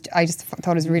 But I just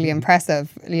thought it was really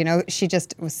impressive. You know, she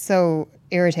just was so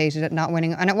irritated at not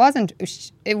winning, and it wasn't.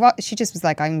 She just was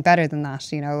like, I'm better than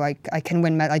that. You know, like I can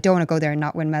win. I don't want to go there and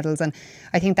not win medals. And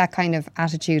I think that kind of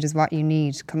attitude is what you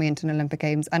need coming into an Olympic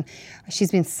Games. And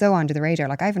she's been so under the radar.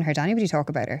 Like I haven't heard anybody talk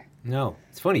about her. No,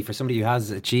 it's funny for somebody who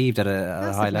has achieved at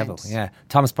a high level. Yeah,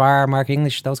 Thomas Barr, Mark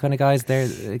English, those kind of guys. They're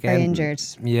again very injured.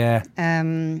 Yeah.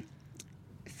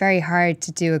 Very hard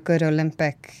to do a good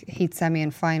Olympic heat semi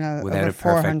and final without over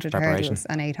 400 hurdles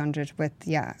and 800 with,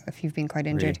 if you've been quite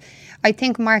injured. Really? I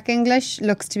think Mark English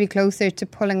looks to be closer to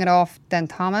pulling it off than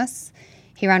Thomas.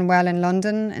 He ran well in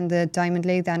London in the Diamond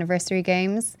League, the anniversary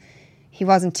games. He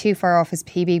wasn't too far off his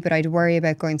PB, but I'd worry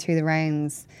about going through the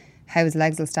rounds, how his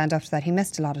legs will stand up to that. He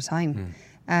missed a lot of time.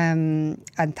 And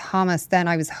Thomas, then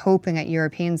I was hoping at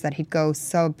Europeans that he'd go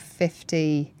sub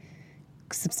 50,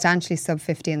 substantially sub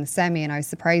 50 in the semi, and I was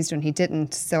surprised when he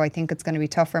didn't. So I think it's going to be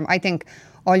tough for him. I think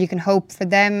all you can hope for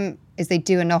them is they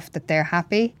do enough that they're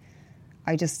happy.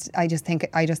 I just don't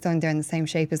think they're in the same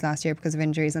shape as last year because of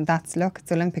injuries, and it's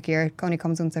Olympic year. It only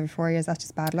comes once every 4 years. That's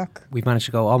just bad luck. We've managed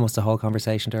to go almost a whole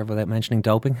conversation there without mentioning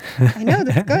doping. I know,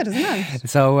 that's good, isn't it?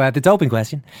 So the doping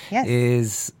question yes.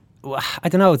 is, I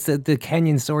don't know, it's the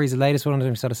Kenyan story is the latest one.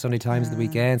 I saw the Sunday Times at the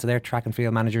weekend. So their track and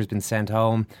field manager has been sent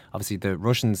home. Obviously the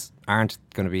Russians aren't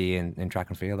going to be in track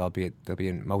and field, albeit they'll be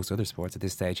in most other sports at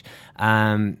this stage.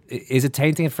 Is it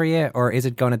tainting it for you, or is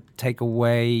it going to take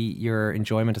away your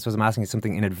enjoyment? I suppose I'm asking you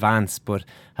something in advance, but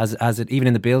has it, even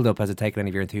in the build-up, has it taken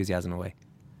any of your enthusiasm away?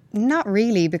 Not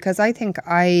really, because I think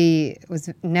I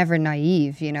was never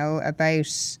naive,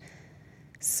 about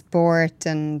sport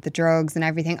and the drugs and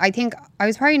everything. I think I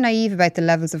was probably naive about the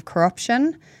levels of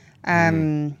corruption.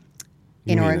 You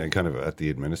mean kind of at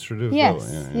the administrative level?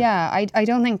 Yeah.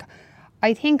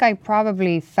 I think I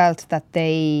probably felt that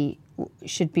they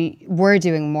were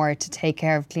doing more to take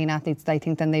care of clean athletes, I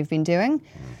think, than they've been doing.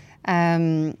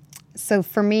 So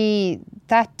for me,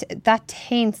 that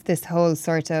taints this whole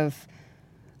sort of,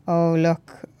 oh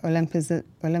look, Olympism,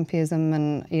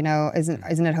 and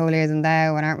isn't it holier than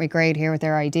thou, and aren't we great here with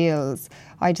their ideals?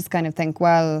 I just kind of think,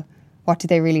 well, what do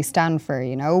they really stand for,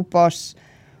 But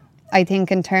I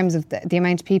think in terms of the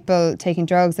amount of people taking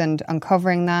drugs and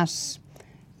uncovering that's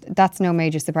no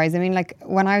major surprise. I mean, like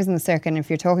when I was in the circuit, and if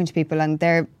you're talking to people and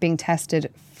they're being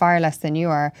tested far less than you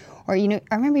are, or I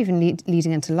remember even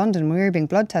leading into London, we were being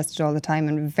blood tested all the time,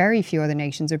 and very few other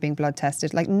nations are being blood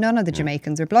tested. Like none of the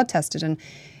Jamaicans are blood tested, and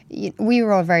we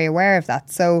were all very aware of that.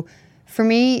 So for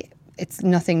me, it's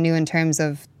nothing new in terms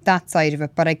of that side of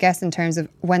it. But I guess in terms of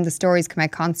when the stories come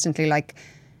out constantly, like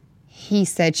he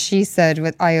said, she said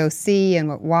with IOC and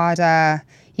with WADA,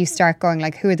 you start going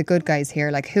like, who are the good guys here?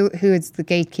 Like who is the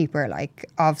gatekeeper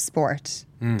of sport?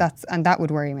 That would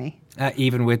worry me.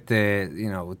 Even with the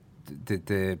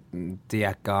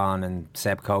Diak gone and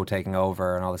Seb Coe taking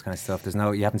over and all this kind of stuff.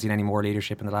 You haven't seen any more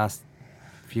leadership in the last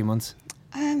few months.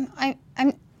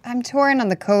 I'm torn on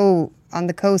the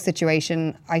Coe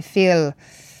situation. I feel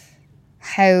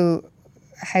how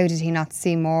did he not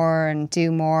see more and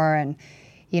do more, and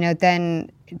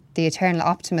then the eternal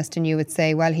optimist in you would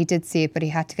say, well, he did see it, but he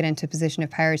had to get into a position of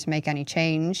power to make any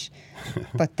change.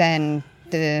 But then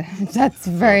that's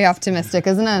very optimistic,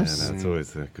 isn't it? Yeah, that's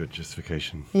always a good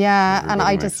justification. Yeah, and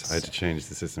I had to change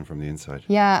the system from the inside.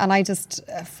 Yeah, and I just,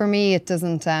 for me, it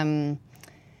doesn't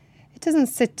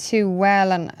sit too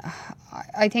well. And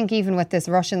I think even with this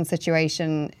Russian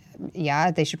situation,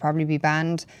 they should probably be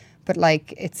banned. But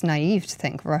it's naive to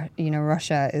think,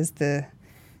 Russia is the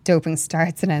doping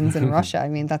starts and ends in Russia. I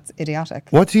mean, that's idiotic.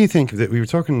 What do you think that we were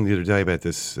talking the other day about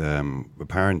this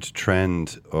apparent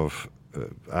trend of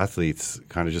athletes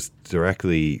kind of just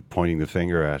directly pointing the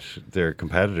finger at their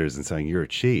competitors and saying you're a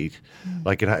cheat.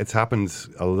 It's happened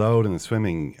a load in the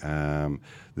swimming.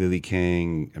 Lily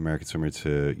King, American swimmer,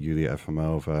 to Yulia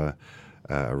Efimova,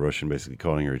 a Russian, basically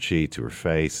calling her a cheat to her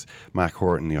face. Mac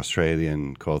Horton, the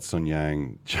Australian, called Sun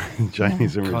Yang,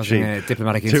 Chinese swimmer, a cheat. A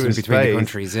diplomatic incident between the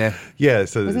countries, Yeah.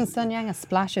 So wasn't Sun Yang a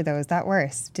splasher though? Is that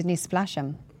worse? Didn't he splash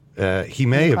him? He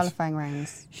may have qualifying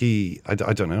rounds. I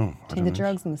don't know. Between the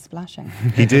drugs and the splashing.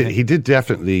 He did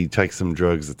definitely take some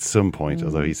drugs at some point.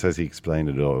 Although he says he explained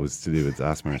it all. It was to do with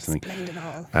asthma or something. Explained it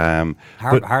all.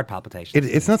 Heart palpitations.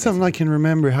 It's not something I can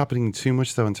remember happening too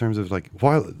much though. In terms of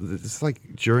while it's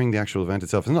during the actual event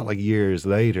itself. It's not like years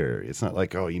later. It's not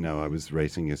like I was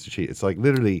racing against a cheat. It's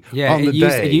literally on the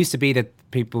day. It used to be that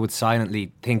people would silently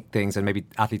think things, and maybe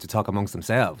athletes would talk amongst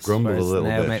themselves. Grumble a little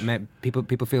bit.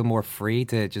 People feel more free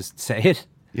to just say it.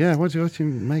 Yeah, what do you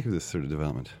make of this sort of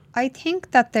development? I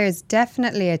think that there's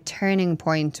definitely a turning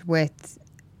point with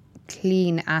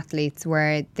clean athletes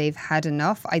where they've had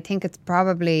enough. I think it's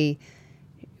probably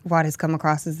what has come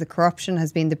across as the corruption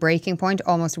has been the breaking point,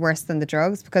 almost worse than the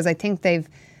drugs, because I think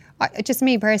just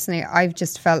me personally, I've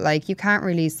just felt like you can't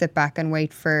really sit back and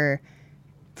wait for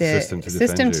the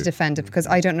system to defend it, because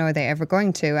I don't know are they ever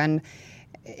going to. And,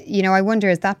 I wonder,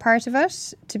 is that part of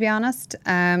it, to be honest?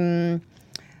 A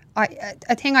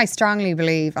thing I strongly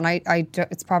believe, and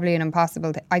it's probably an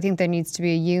impossible thing, I think there needs to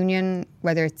be a union,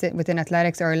 whether it's within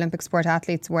athletics or Olympic sport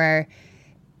athletes, where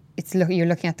you're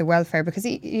looking at the welfare, because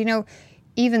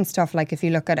even stuff like if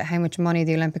you look at how much money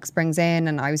the Olympics brings in,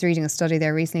 and I was reading a study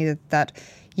there recently that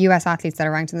US athletes that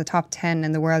are ranked in the top 10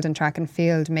 in the world in track and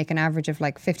field make an average of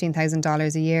like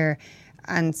 $15,000 a year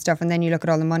and stuff, and then you look at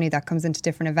all the money that comes into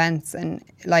different events, and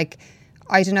like,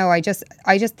 I don't know, I just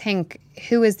think,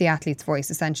 who is the athlete's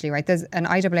voice, essentially, right? There's an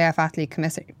IAAF athlete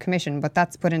commission, but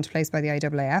that's put into place by the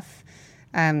IAAF.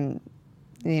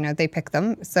 They pick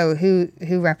them. So who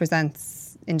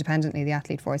represents independently the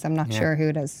athlete voice? I'm not sure who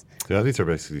it is. The athletes are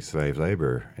basically slave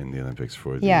labour in the Olympics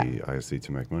for the IOC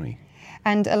to make money.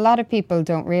 And a lot of people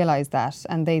don't realise that,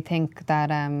 and they think that,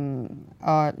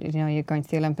 you're going to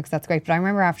the Olympics, that's great. But I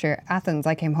remember after Athens,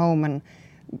 I came home, and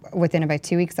within about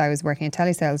 2 weeks I was working a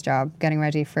telesales job, getting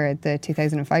ready for the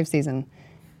 2005 season,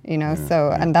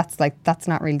 and that's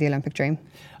not really the Olympic dream.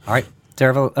 All right,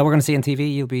 Derval, we're going to see you on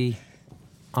TV. You'll be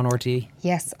on RTE.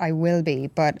 Yes, I will be,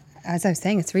 but as I was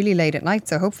saying, it's really late at night,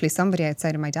 so hopefully somebody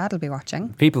outside of my dad will be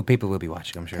watching. People will be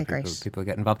watching, I'm sure. Okay, people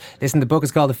get involved. Listen, the book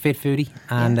is called The Fit Foodie,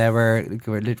 and we're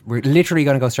literally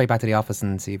going to go straight back to the office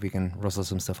and see if we can rustle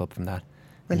some stuff up from that.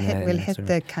 We'll hit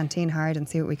the canteen hard and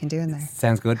see what we can do in there.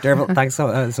 Sounds good. Derval, thanks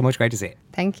so much. Great to see you.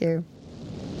 Thank you.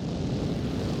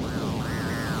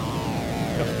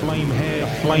 Flame hair,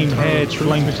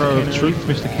 flamethrower of truth,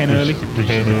 Mr. Ken Early.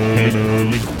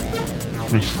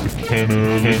 Mr. Ken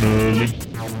Early.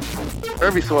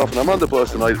 Every so often I'm on the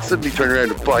bus and I suddenly turn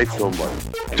around and bite someone.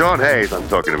 John Hayes I'm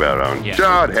talking about, Owen. Yeah.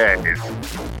 John Hayes.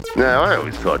 Now, I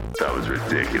always thought that was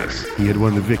ridiculous. He had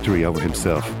won the victory over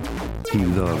himself. He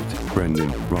loved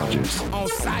Brendan Rodgers.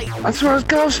 That's where it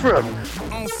goes from.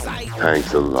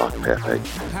 Thanks a lot, Pepe.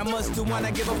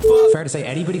 Fair to say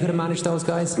anybody could have managed those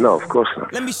guys? No, of course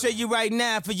not. Let me show you right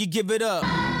now before you give it up.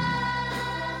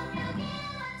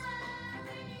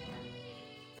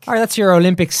 All right, that's your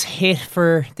Olympics hit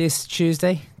for this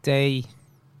Tuesday.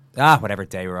 Whatever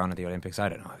day we're on at the Olympics. I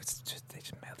don't know. They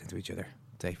just melt into each other.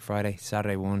 Friday,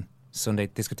 Saturday 1, Sunday.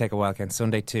 This could take a while, Ken.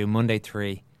 Sunday 2, Monday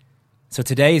 3. So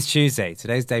today is Tuesday.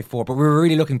 Today's day 4. But we were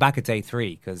really looking back at day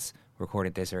 3 because we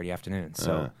recorded this early afternoon.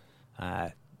 So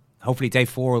hopefully day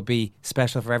 4 will be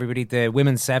special for everybody. The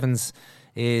women's sevens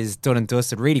is done and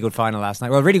dusted. Really good final last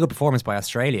night. Well, really good performance by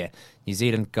Australia. New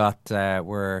Zealand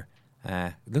were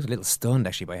looked a little stunned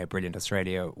actually by how brilliant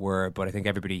Australia were, but I think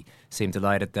everybody seemed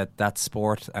delighted that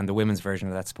sport and the women's version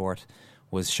of that sport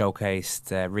was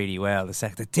showcased really well.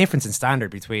 The difference in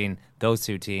standard between those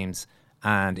two teams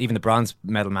and even the bronze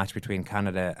medal match between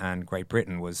Canada and Great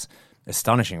Britain was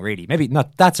astonishing, really. Maybe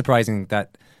not that surprising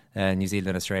that New Zealand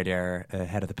and Australia are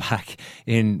ahead of the pack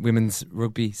in women's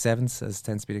rugby sevens, as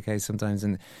tends to be the case sometimes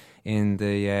in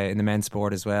the men's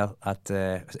sport as well at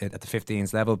the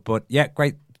 15s level. But yeah,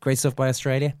 great stuff by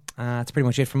Australia. That's pretty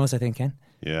much it from us, I think, Ken.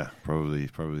 Yeah, probably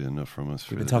enough from us.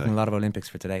 We've been talking a lot of Olympics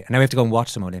for today, and now we have to go and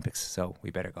watch some Olympics, so we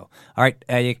better go. All right,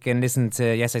 you can listen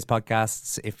to yesterday's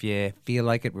podcasts if you feel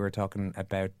like it. We were talking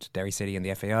about Derry City and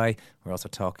the FAI. We're also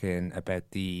talking about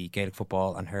the Gaelic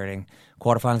football and hurling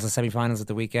quarterfinals and semi-finals at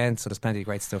the weekend. So there's plenty of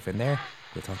great stuff in there.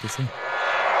 We'll talk to you soon. What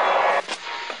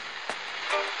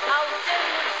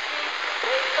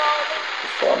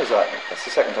fun is that? That's the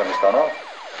second time it's gone off.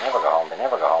 They never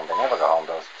go home.